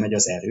úgymond elmegy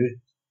az erő.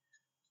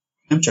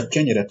 Nem csak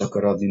kenyeret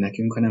akar adni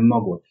nekünk, hanem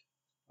magot,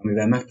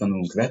 amivel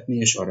megtanulunk vetni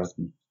és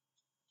aratni.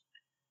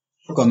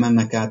 Sokan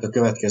mennek át a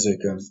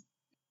következőkön.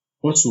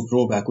 Hosszú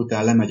próbák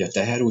után lemegy a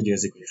teher, úgy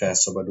érzik, hogy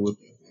felszabadult,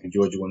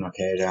 gyógyulnak,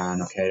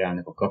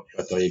 helyreállnak a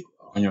kapcsolataik,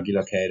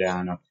 anyagilag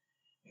helyreállnak.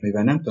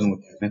 Mivel nem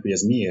tanulták meg, hogy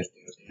ez miért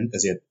történt,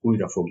 ezért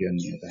újra fog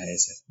jönni ez a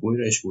helyzet.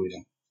 Újra és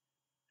újra.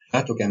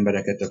 Látok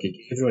embereket, akik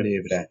évről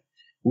évre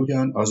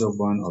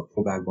ugyanazokban a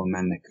próbákban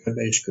mennek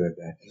körbe és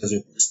körbe. Ez az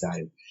ő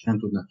pusztájuk, és nem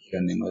tudnak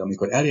kijönni. Majd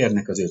amikor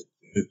elérnek az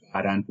ő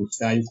párán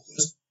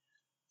pusztájukhoz,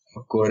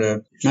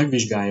 akkor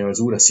megvizsgálja az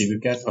Úr a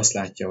szívüket, azt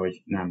látja,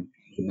 hogy nem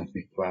tudnak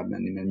még tovább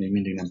menni, mert még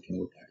mindig nem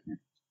tanulták meg.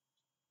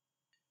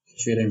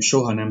 Testvéreim,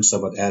 soha nem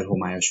szabad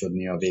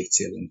elhomályosodnia a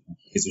végcélunknak,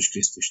 Jézus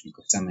Krisztusnak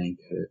a szemeink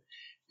előtt.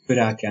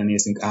 Rá kell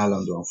néznünk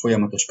állandóan,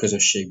 folyamatos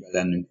közösségben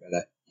lennünk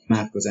vele,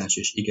 imádkozás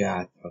és ige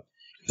által,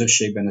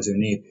 közösségben az ő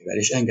népével,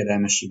 és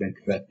engedelmességben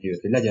követni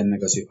őt, hogy legyen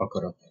meg az ő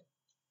akarata.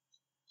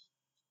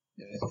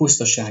 A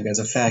pusztaság, ez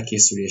a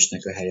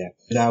felkészülésnek a helye.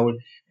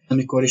 Például,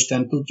 amikor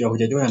Isten tudja,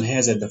 hogy egy olyan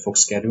helyzetbe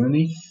fogsz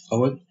kerülni,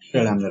 ahol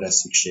türelemre lesz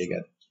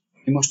szükséged.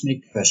 Most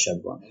még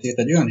kevesebb van. Ezért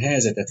egy olyan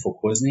helyzetet fog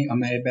hozni,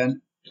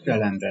 amelyben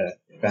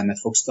türelmet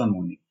fogsz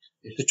tanulni.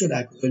 És te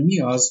csodálkozol, hogy mi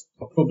az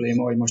a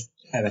probléma, hogy most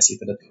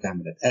elveszíted a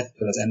türelmedet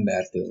ettől az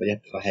embertől, vagy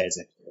ettől a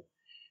helyzettől.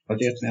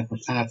 Azért, mert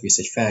most átvisz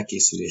egy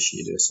felkészülési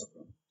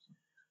időszakon,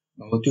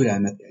 ahol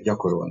türelmet kell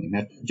gyakorolni,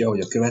 mert tudja, hogy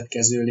a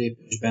következő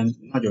lépésben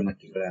nagyon nagy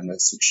türelemre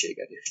lesz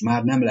szükséged, és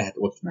már nem lehet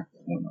ott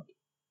megtanulnod.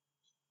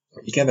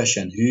 Aki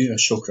kevesen hű,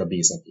 az sokra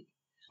bízatik.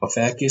 Ha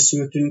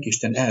felkészültünk,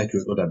 Isten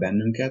elküld oda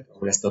bennünket,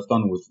 ahol ezt a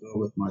tanult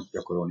dolgot majd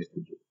gyakorolni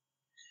tudjuk.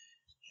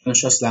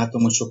 Most azt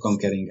látom, hogy sokan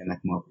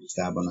keringenek ma a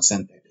pusztában a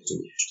szentek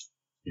közül is.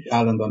 És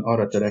állandóan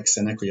arra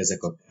törekszenek, hogy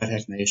ezek a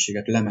terhek,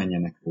 nehézségek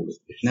lemenjenek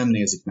róluk, és nem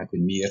nézik meg,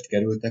 hogy miért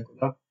kerültek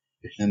oda,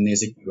 és nem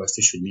nézik meg azt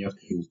is, hogy mi a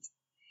kiút.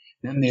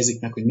 Nem nézik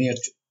meg, hogy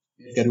miért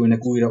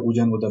kerülnek újra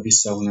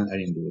ugyanoda-vissza, ahonnan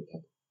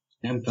elindultak.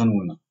 Nem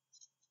tanulnak.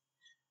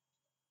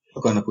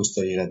 Sokan a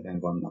puszta életben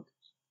vannak.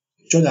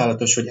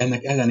 Csodálatos, hogy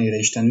ennek ellenére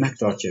Isten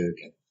megtartja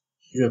őket.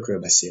 Hívőkről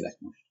beszélek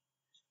most.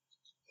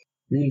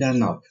 Minden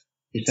nap,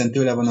 hiszen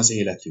tőle van az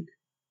életük.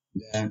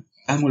 De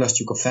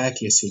elmulasztjuk a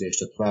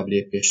felkészülést a tovább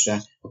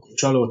lépésre, akkor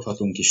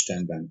csalódhatunk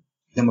Istenben.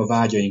 Nem a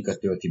vágyainkat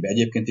tölti be.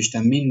 Egyébként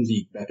Isten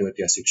mindig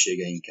betölti a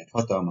szükségeinket,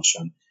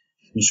 hatalmasan.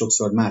 Mi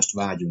sokszor mást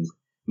vágyunk,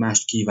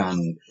 mást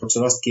kívánunk.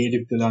 Sokszor azt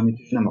kérjük tőle,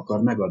 amit nem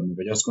akar megadni,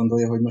 vagy azt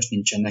gondolja, hogy most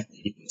nincsenek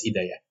itt az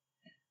ideje.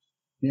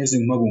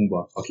 Nézzünk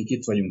magunkba, akik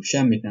itt vagyunk,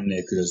 semmit nem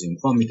nélkülözünk,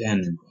 van mit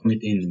ennünk,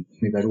 amit innünk,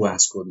 mivel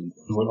ruházkodunk,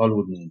 ahol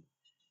aludnunk.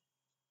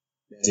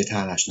 De ezért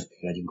hálásnak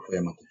kell legyünk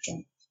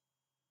folyamatosan.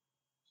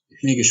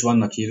 És mégis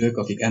vannak hívők,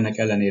 akik ennek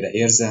ellenére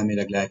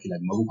érzelmileg,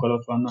 lelkileg maguk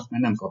alatt vannak,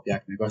 mert nem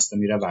kapják meg azt,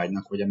 amire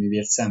vágynak, vagy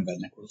amiért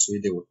szenvednek hosszú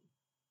idő óta.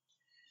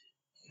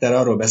 Tehát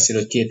arról beszél,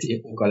 hogy két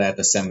oka lehet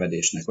a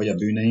szenvedésnek, vagy a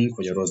bűneink,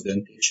 vagy a rossz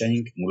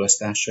döntéseink,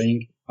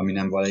 mulasztásaink, ami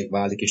nem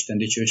válik Isten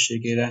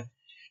dicsőségére,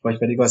 vagy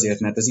pedig azért,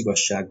 mert az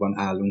igazságban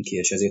állunk ki,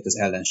 és ezért az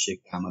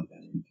ellenség támad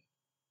bennünk.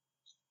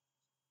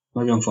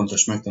 Nagyon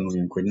fontos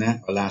megtanuljunk, hogy ne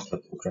a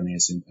láthatókra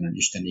nézzünk, hanem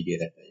Isten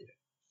ígéreteire.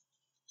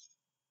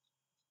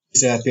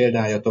 Izrael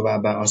példája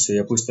továbbá az, hogy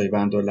a pusztai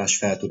vándorlás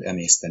fel tud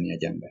emészteni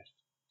egy ember.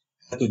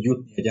 El tud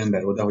jutni egy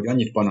ember oda, hogy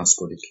annyit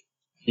panaszkodik,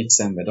 annyit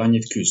szenved,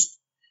 annyit küzd,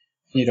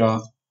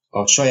 annyira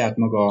a saját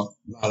maga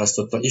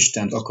választotta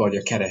Istent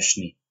akarja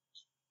keresni,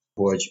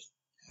 hogy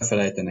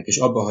elfelejtenek, és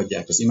abba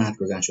hagyják az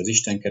imádkozást, az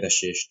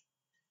Istenkeresést,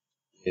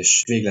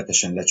 és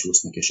végletesen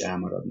lecsúsznak és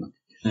elmaradnak,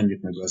 és nem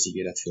jutnak be az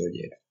ígéret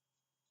földjére.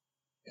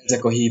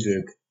 Ezek a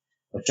hívők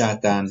a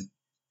sátán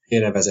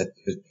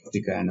félrevezető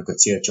taktikájának a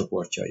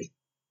célcsoportjai,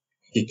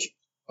 akik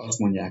azt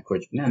mondják,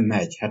 hogy nem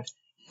megy, hát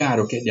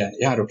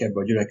járok ebbe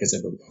a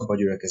gyülekezetbe, vagy abba a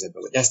gyülekezetbe,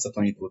 vagy ezt a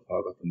tanítót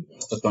hallgatom, vagy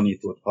azt a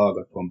tanítót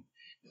hallgatom.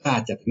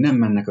 Látjátok, nem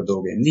mennek a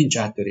dolgaim, nincs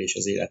áttörés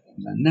az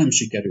életemben, nem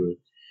sikerül.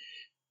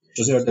 És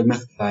az ördög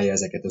megtalálja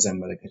ezeket az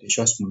embereket, és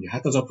azt mondja,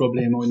 hát az a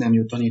probléma, hogy nem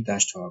jó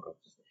tanítást hallgat.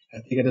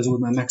 Hát téged az Úr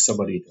már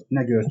megszabadított,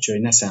 ne görcsölj,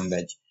 ne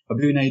szenvedj. Ha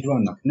bűneid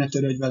vannak, ne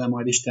törődj vele,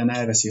 majd Isten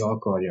elveszi, ha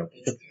akarja.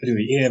 Csak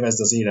örülj, élvezd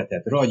az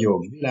életet,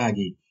 ragyog,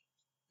 világíts.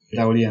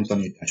 Például ilyen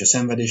tanítás, a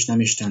szenvedés nem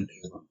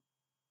Istentől van.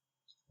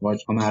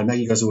 Vagy ha már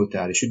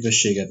megigazultál, és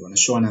üdvösséged van,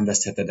 soha nem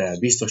vesztheted el,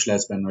 biztos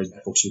lesz benne, hogy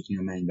be fogsz jutni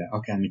a mennybe,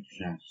 akármit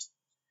csinálsz.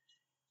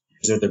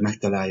 Az ördög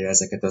megtalálja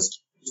ezeket az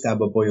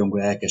pusztába bolyongó,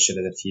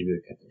 elkeseredett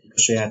hívőket, akik a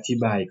saját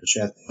hibáik, a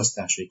saját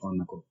választásaik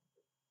vannak ott.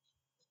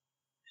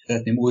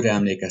 Szeretném újra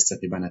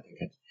emlékeztetni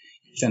benneteket.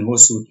 Isten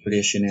hosszú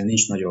törésénél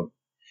nincs nagyobb.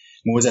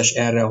 Mózes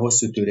erre a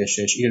hosszú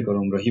törésre és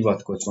irgalomra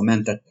hivatkozva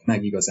mentette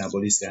meg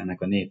igazából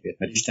Izraelnek a népét,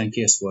 mert Isten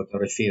kész volt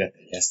arra, hogy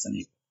félretegye ezt a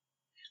népet.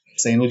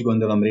 Persze én úgy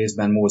gondolom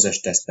részben Mózes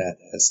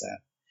tesztelte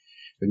ezzel,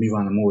 hogy mi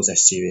van a Mózes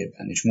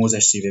szívében. És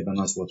Mózes szívében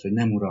az volt, hogy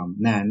nem Uram,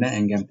 ne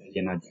engem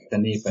tegyen adja, te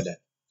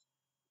népedet.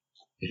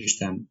 És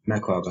Isten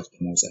meghallgatta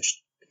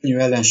Mózest. Könnyű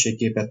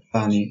ellenségképet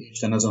találni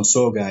Isten azon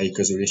szolgái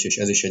közül is, és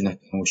ez is egy nagy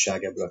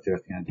tanulság ebből a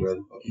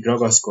történetből, akik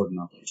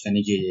ragaszkodnak Isten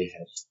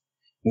igéjéhez.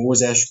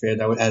 Mózes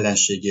például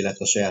ellenségé lett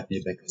a saját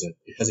népe között,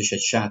 és ez is egy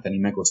sátáni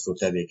megosztó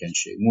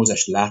tevékenység.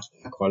 Mózes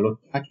látták,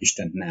 hallották,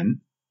 Isten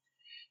nem,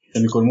 és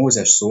amikor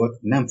Mózes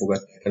szólt, nem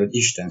fogadták el, hogy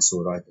Isten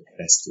szól rajta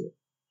keresztül.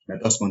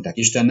 Mert azt mondták,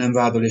 Isten nem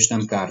vádol és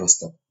nem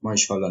károsztat. Ma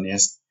is hallani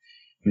ezt,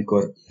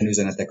 amikor ilyen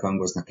üzenetek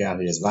hangoznak el,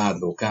 hogy ez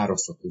vádló,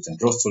 károsztató üzenet.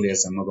 Rosszul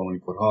érzem magam,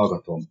 amikor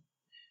hallgatom.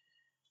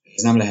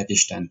 Ez nem lehet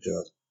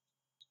Istentől.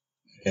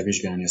 Meg kell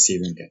vizsgálni a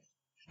szívünket.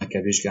 Meg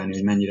kell vizsgálni,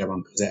 hogy mennyire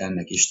van köze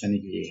ennek Isten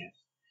igéjéhez.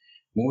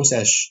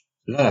 Mózes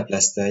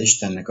leleplezte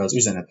Istennek az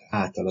üzenet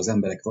által az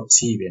emberek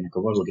szívének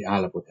a valódi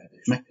állapotát,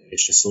 és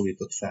megtérésre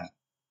szólított fel.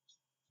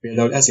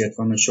 Például ezért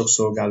van, hogy sok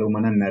szolgáló ma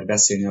nem mer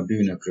beszélni a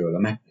bűnökről, a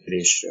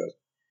megtérésről.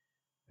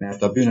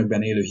 Mert a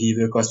bűnökben élő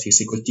hívők azt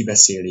hiszik, hogy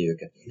kibeszéli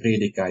őket,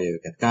 prédikálja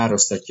őket,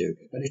 károsztatja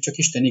őket, pedig csak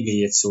Isten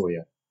igéjét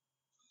szólja.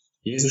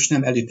 Jézus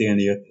nem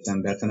elítélni jött az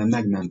embert, hanem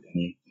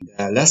megmenteni.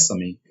 De lesz,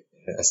 ami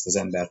ezt az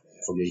embert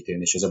el fogja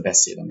ítélni, és ez a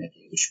beszéd, amelyet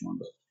Jézus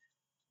mondott.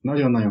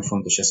 Nagyon-nagyon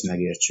fontos, ezt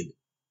megértsük.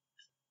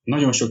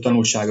 Nagyon sok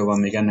tanulsága van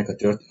még ennek a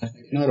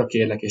történetnek. Én arra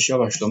kérlek és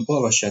javaslom,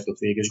 olvassátok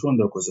végig, és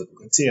gondolkozzatok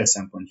a cél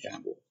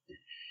szempontjából.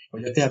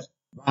 Vagy a te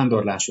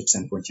vándorlásod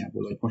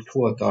szempontjából, hogy most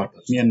hol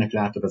tartasz, milyennek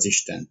látod az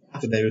Istent.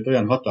 Látod-e őt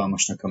olyan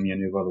hatalmasnak,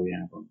 amilyen ő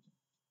valójában?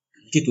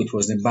 Ki tud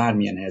hozni,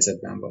 bármilyen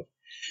helyzetben vagy.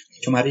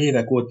 Ha már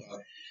évek óta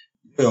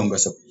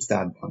bolyongasz a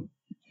pusztádban,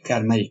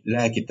 akár melyik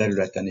lelki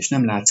területen, és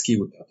nem látsz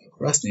kiutat,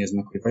 akkor azt nézd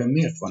meg, hogy vajon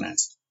miért van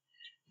ez.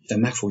 Isten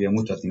meg fogja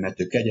mutatni, mert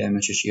ő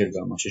kegyelmes és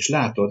irgalmas, és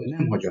látod,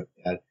 nem hagyott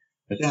el,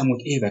 mert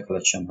elmúlt évek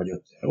alatt sem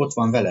hagyott el. Ott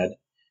van veled,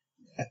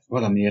 de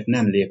valamiért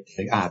nem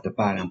léptél át a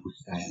párán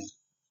pusztáján.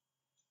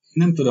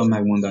 Nem tudom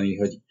megmondani,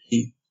 hogy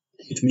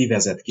kit mi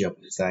vezet ki a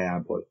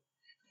pusztájából.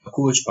 A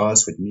kulcs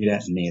az, hogy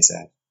mire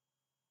nézel.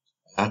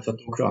 A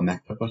láthatókra, a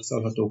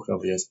megtapasztalhatókra,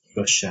 vagy az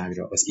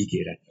igazságra, az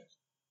ígéretre.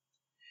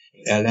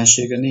 Az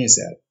ellenségre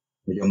nézel,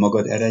 vagy a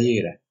magad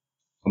erejére,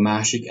 a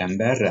másik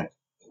emberre,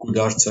 a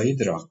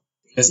kudarcaidra,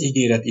 az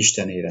ígéret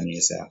Istenére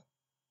nézel.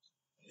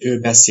 Ő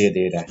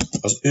beszédére,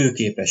 az ő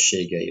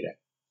képességeire,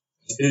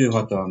 az ő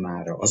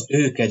hatalmára, az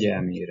ő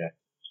kegyelmére,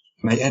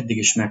 amely eddig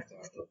is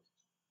megtartott.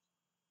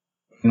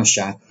 A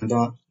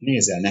sátánra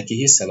nézel, neki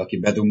hiszel, aki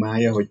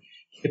bedumálja, hogy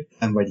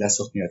képtelen vagy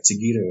leszokni a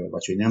cigiről,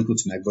 vagy hogy nem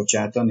tudsz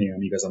megbocsátani,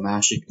 amíg az a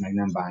másik meg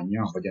nem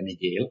bánja, vagy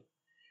amíg él,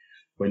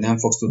 vagy nem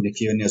fogsz tudni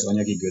kijönni az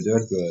anyagi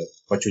gödörből,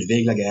 vagy hogy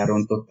végleg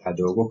elrontottál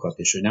dolgokat,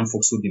 és hogy nem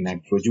fogsz tudni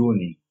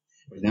meggyógyulni,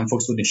 vagy nem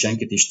fogsz tudni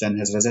senkit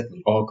Istenhez vezetni,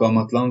 hogy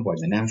alkalmatlan vagy,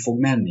 de nem fog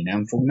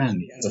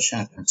menni. Ez a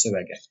sátán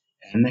szövege.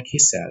 Ennek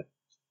hiszel?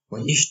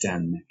 Vagy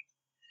Istennek?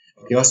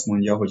 Aki azt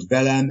mondja, hogy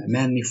velem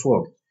menni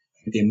fog.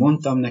 Amit én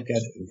mondtam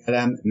neked,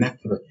 velem meg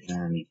tudod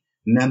csinálni.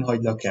 Nem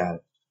hagylak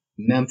el.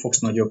 Nem fogsz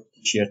nagyobb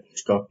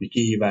kísértést kapni,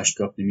 kihívást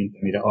kapni, mint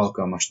amire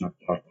alkalmasnak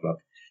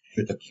tartalak.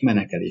 Sőt, a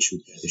kimenekelés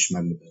útját is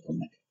megmutatom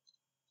neked.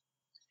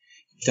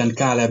 Isten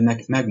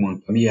Kálebnek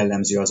megmondta, mi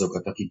jellemzi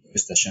azokat, akik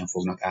köztesen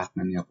fognak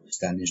átmenni a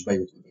pusztán és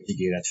bejutnak az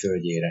ígéret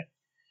földjére.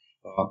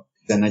 A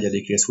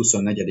 14. rész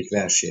 24.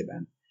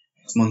 versében.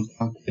 Azt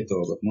mondta, két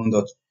dolgot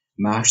mondott,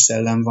 más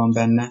szellem van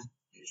benne,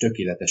 és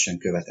tökéletesen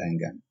követ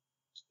engem.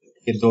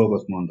 Két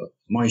dolgot mondott,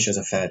 ma is ez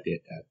a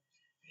feltétel.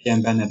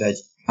 Legyen benned egy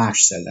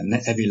más szellem, ne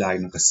e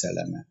világnak a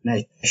szelleme, ne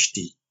egy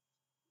testi,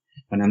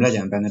 hanem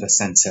legyen benned a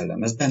Szent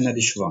Szellem. Ez benned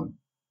is van.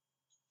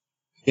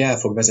 Ki el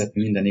fog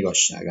vezetni minden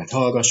igazságát.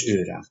 Hallgass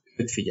ő rá,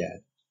 őt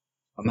figyeld.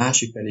 A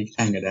másik pedig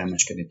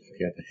engedelmeskedni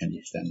tökéletesen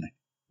Istennek.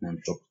 Nem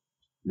sok,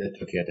 de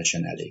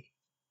tökéletesen elég.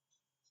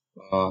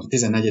 A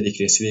 14.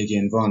 rész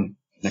végén van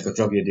ennek a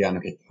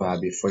tragédiának egy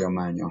további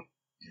folyamánya.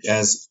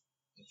 Ez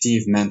a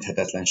szív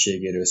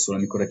menthetetlenségéről szól,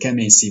 amikor a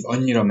kemény szív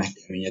annyira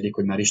megkeményedik,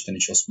 hogy már Isten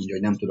is azt mondja,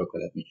 hogy nem tudok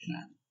veled mit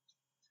csinálni.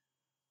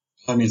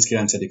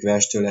 39.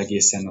 verstől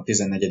egészen a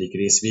 14.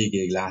 rész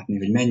végéig látni,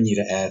 hogy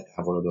mennyire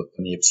eltávolodott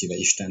a nép szíve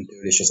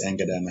Istentől és az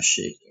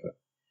engedelmességtől.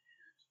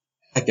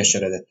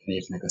 Elkeseredett a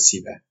népnek a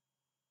szíve,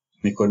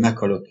 amikor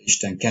meghallott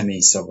Isten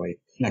kemény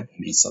szavait,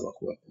 kemény szavak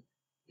voltak.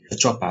 A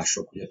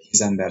csapások, hogy a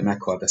 10 ember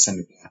meghalt a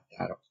szemük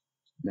láttára,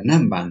 de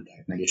nem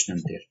bánták meg és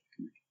nem tértek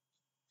meg.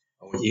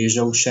 Ahogy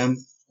Ézsau sem,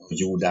 ahogy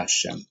Júdás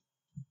sem.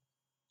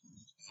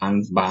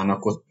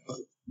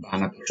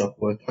 Bánatra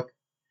csapoltak,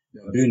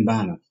 de a bűn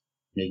bánat,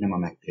 még nem a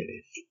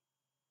megtérés.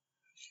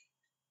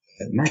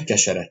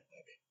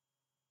 Megkeseredtek.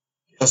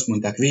 Azt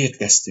mondták,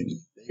 vétkeztünk.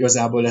 De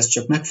igazából ezt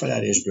csak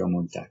megfelelésből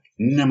mondták,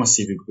 nem a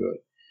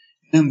szívükből.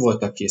 Nem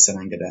voltak készen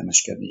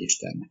engedelmeskedni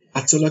Istennek.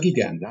 Látszólag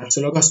igen,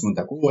 látszólag azt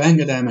mondták,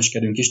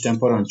 engedelmeskedünk Isten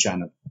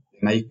parancsának. De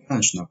melyik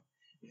parancsnak?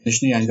 És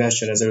néhány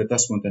verssel ezelőtt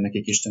azt mondta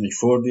nekik Isten, hogy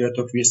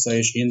forduljatok vissza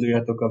és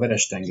induljatok a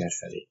Veres-tenger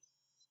felé.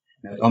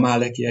 Mert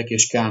amálekiek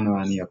és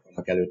kánaániak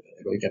vannak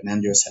előttetek, akiket nem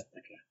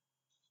győzhetnek le.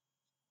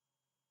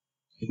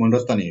 Mit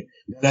mondott a nép?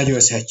 De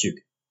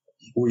legyőzhetjük.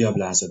 Egy újabb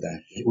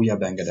lázadás, egy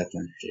újabb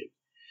engedetlenség.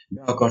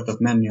 Be akartak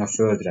menni a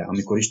földre,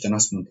 amikor Isten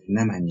azt mondta, hogy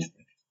ne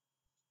menjetek.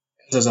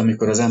 Ez az,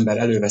 amikor az ember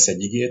elővesz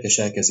egy igét, és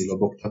elkezdi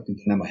lobogtatni,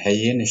 de nem a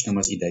helyén, és nem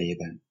az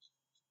idejében.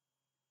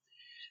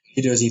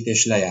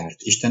 Időzítés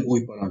lejárt, Isten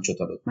új parancsot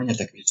adott,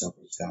 menjetek vissza a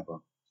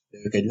pusztába. De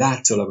ők egy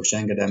látszólagos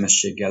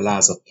engedelmességgel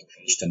lázadtak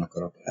fel Isten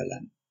akarata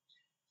ellen.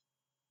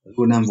 Az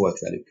Úr nem volt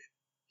velük,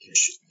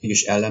 és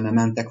mégis ellene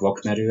mentek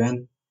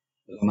vakmerően,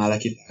 az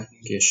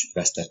amálekitáknak, és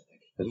vesztettek.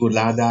 Az Úr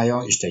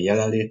ládája, Isten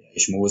jelenléte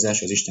és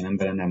Mózes, az Isten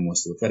embere nem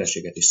mozdult,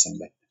 vereséget is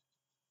szenvedtek.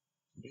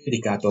 A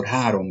Prédikátor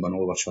 3-ban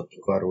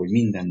olvashattuk arról, hogy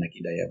mindennek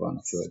ideje van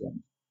a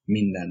földön.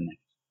 Mindennek.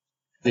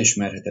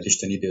 Elismerheted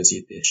Isten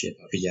időzítését,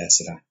 ha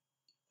figyelsz rá.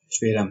 És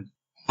vélem,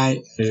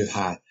 állj elő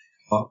hát,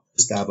 ha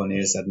pusztában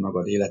érzed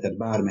magad életed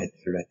bármely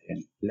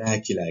területén,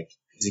 lelkileg,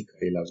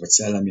 fizikailag vagy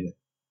szellemileg.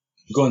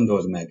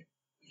 Gondold meg,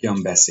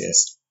 hogyan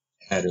beszélsz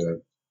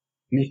erről.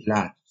 Mit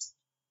látsz?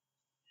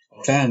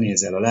 Ha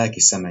felnézel a lelki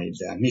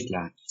szemeiddel, mit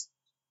látsz?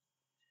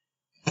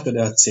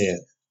 Látod-e a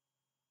célt?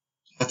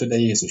 Látod-e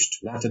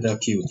Jézust? Látod-e a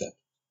kiutat?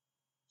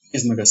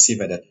 Nézd meg a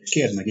szívedet, és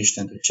kérd meg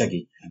Istent, hogy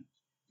segítsen.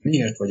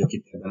 Miért vagyok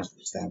itt ebben a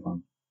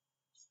pusztában?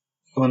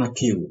 Hol van a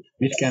kiút?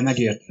 Mit kell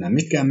megértenem?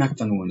 Mit kell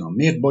megtanulnom?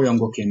 Miért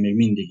bolyongok én még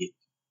mindig itt?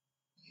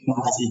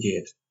 Mond az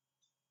igéd.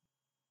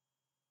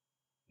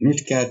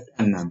 Mit kell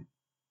tennem?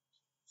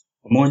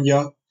 Ha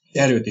mondja,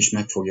 erőt is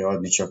meg fogja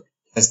adni, csak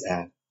kezd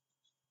el.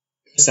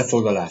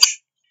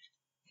 Összefoglalás.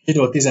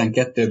 Zsidó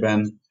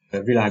 12-ben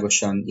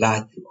világosan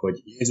látjuk,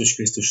 hogy Jézus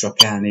Krisztusra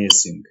kell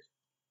nézzünk.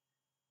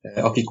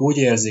 Akik úgy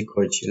érzik,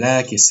 hogy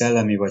lelki,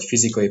 szellemi vagy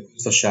fizikai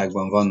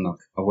pusztaságban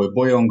vannak, ahol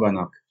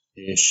bolyonganak,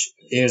 és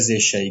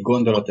érzései,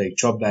 gondolataik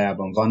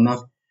csapdájában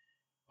vannak,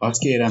 azt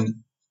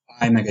kérem,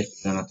 állj meg egy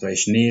pillanatra,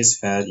 és nézz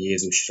fel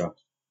Jézusra.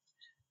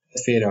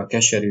 Tedd félre a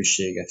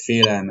keserűséget,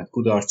 félelmet,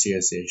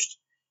 kudarcérzést,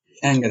 és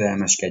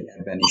engedelmeskedj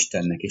ebben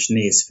Istennek, és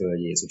nézz föl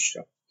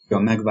Jézusra. Ő a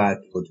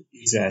megváltód,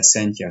 Izrael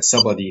szentje, a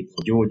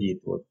szabadító,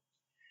 gyógyítód.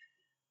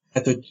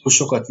 Hát, hogy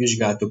sokat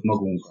vizsgáltuk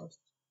magunkat,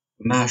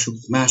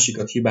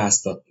 másikat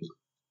hibáztattuk,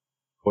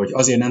 hogy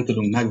azért nem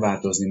tudunk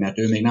megváltozni, mert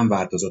ő még nem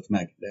változott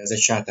meg, de ez egy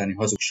sátáni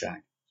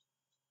hazugság.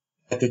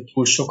 Hát, hogy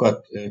túl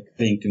sokat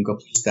keringtünk a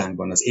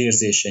pusztánkban, az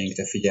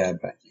érzéseinkre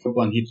figyelve,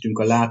 jobban hittünk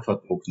a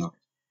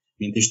láthatóknak,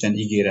 mint Isten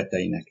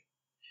ígéreteinek.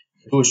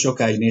 Túl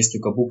sokáig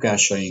néztük a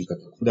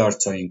bukásainkat, a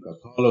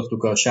kudarcainkat,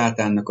 hallottuk a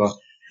sátánnak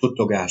a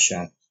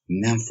suttogását,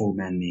 nem fog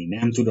menni,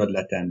 nem tudod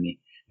letenni,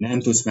 nem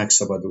tudsz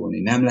megszabadulni,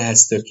 nem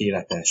lehetsz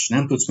tökéletes,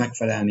 nem tudsz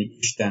megfelelni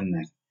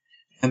Istennek,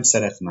 nem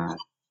szeret már.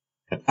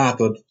 Hát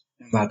látod,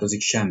 nem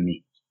változik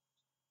semmi.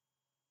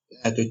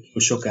 Lehet, hogy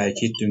túl sokáig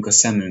hittünk a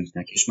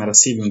szemünknek, és már a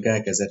szívünk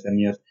elkezdett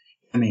emiatt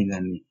kemény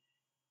lenni,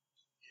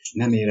 és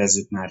nem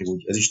érezzük már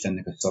úgy az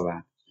Istennek a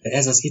szavát. De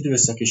ez az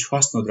időszak is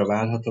hasznodra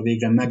válhat, ha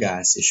végre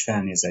megállsz és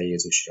felnézel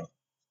Jézusra.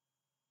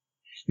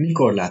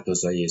 Mikor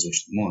látozza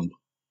Jézust? Mondd.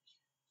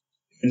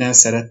 Ő nem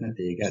szeretne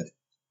téged,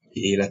 aki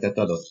életet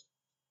adott.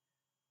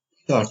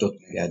 Ki tartott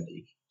meg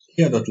eddig?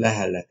 Ki adott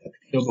lehelletet?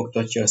 Ki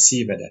dobogtatja a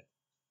szívedet?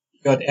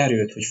 Ki ad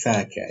erőt, hogy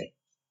felkelj?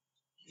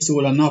 Ki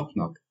szól a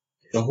napnak,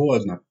 és a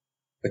holdnak?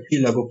 A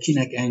csillagok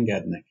kinek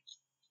engednek?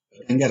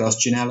 A tenger azt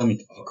csinál,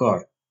 amit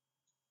akar?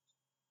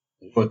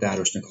 A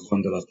Zsoltárosnak a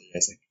gondolatai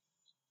ezek.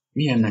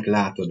 Milyennek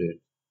látod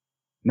őt?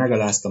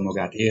 Megalázta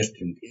magát,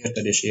 értünk,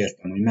 érted és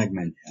értem, hogy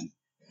megmentsen.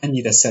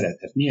 Ennyire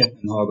szerethet, miért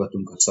nem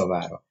hallgatunk a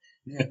szavára?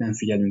 Miért nem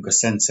figyelünk a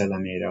Szent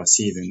Szellemére a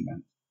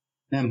szívünkben?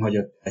 Nem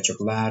hagyott el, csak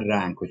vár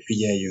ránk, hogy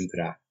figyeljünk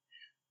rá.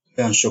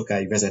 Olyan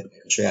sokáig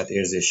vezettek a saját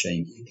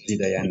érzéseink. Itt az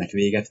ideje ennek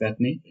véget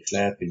vetni, és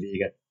lehet, hogy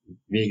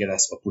vége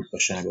lesz a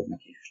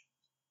pusztaságodnak is.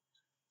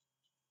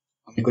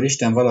 Amikor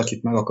Isten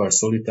valakit meg akar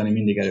szólítani,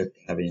 mindig előtte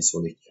nevén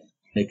szólítja.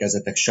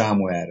 Emlékezzetek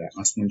Sámuelre.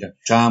 Azt mondja,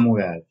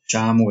 Sámuel,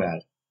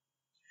 Sámuel.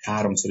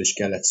 3-szor is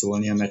kellett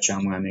szólnia, mert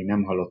Sámuel még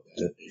nem hallotta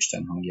előtte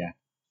Isten hangját.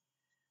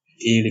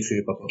 Éli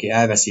főpap, aki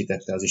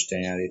elveszítette az Isten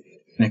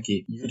jelenlétét,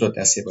 neki jutott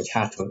eszébe, hogy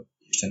hát, hogy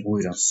Isten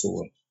újra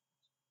szól.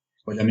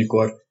 Vagy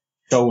amikor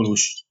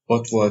Saulus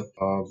ott volt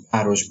a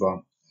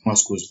városba,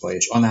 Damaszkuszba,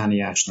 és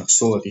Anániásnak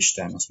szólt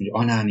Isten, azt mondja,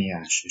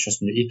 Anániás, és azt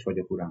mondja, itt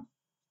vagyok, Uram.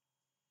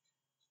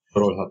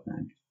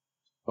 Sorolhatnánk.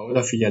 Ha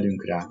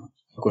odafigyelünk rá,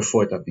 akkor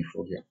folytatni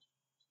fogja.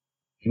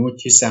 Én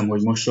úgy hiszem,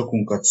 hogy most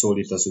sokunkat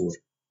szólít az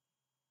Úr.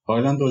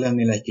 Hajlandó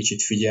lennél egy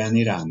kicsit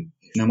figyelni rám,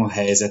 és nem a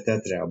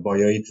helyzetedre, a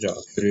bajaidra,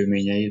 a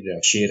körülményeidre,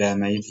 a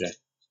sérelmeidre?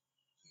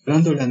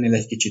 Hajlandó lennél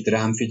egy kicsit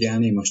rám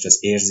figyelni most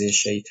az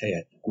érzéseid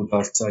helyett, a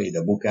kudarcaid,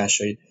 a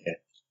bukásaid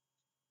helyett?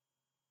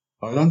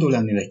 Hajlandó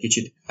lennél egy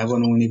kicsit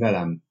elvonulni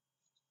velem,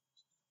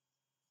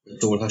 hogy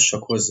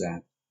szólhassak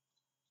hozzád,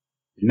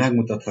 hogy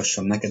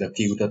megmutathassam neked a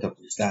kiutat a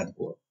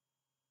pusztádból?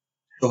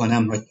 Soha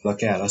nem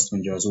hagytalak el, azt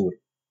mondja az Úr,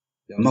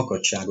 de a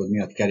makadságod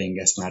miatt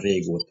keringesz már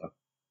régóta.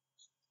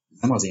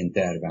 Nem az én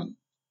tervem,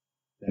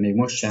 de még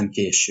most sem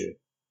késő.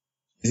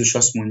 Jézus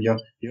azt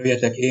mondja,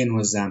 jöjjetek én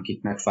hozzám,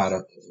 kik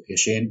megfáradtatok,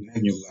 és én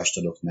megnyugvást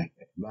adok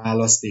nektek,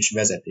 választ és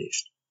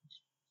vezetést.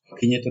 Ha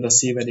kinyitod a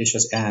szíved és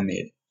az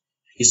elméd,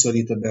 és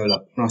kiszorítod belőle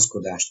a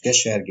panaszkodást,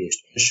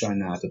 kesergést,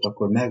 sajnálatot,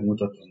 akkor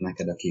megmutatom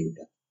neked a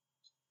kiutat.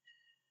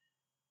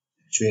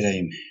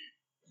 Testvéreim,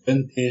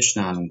 döntés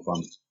nálunk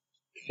van.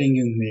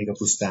 Keringünk még a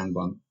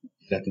pusztánkban,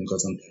 életünk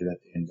azon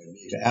területén,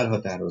 végre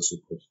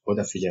elhatározzuk, hogy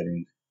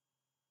odafigyelünk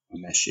a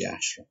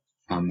messiásra.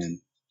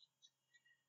 Amen.